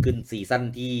ว่ะมันขึ้นซีซั่น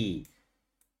ที่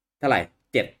เท่าไหร่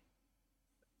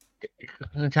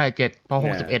ใช่7พอ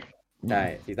61ใช่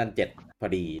ซีซั่น7พอ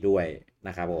ดีด้วยน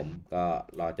ะครับผมก็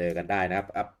รอเจอกันได้นะค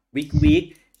รับวีค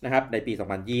นะครับในปี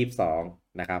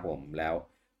2022นะครับผมแล้ว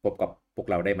พบกับพวก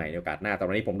เราได้ใหม่ในโอกาสหน้าตอ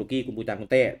นนี้ผมลูกกี้คุณปูจังคุณ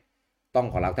เต้ต้อง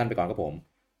ขอลาท่านไปก่อนครับผม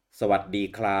สวัสดี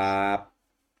ครับ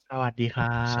สวัสดีค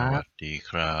รัสวับสดี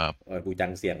ครับปูจั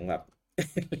งเสียงแบบ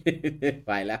ไ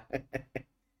ปแล้ว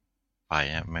ไป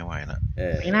ไม่ไหวแล้ว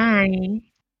ไปไหน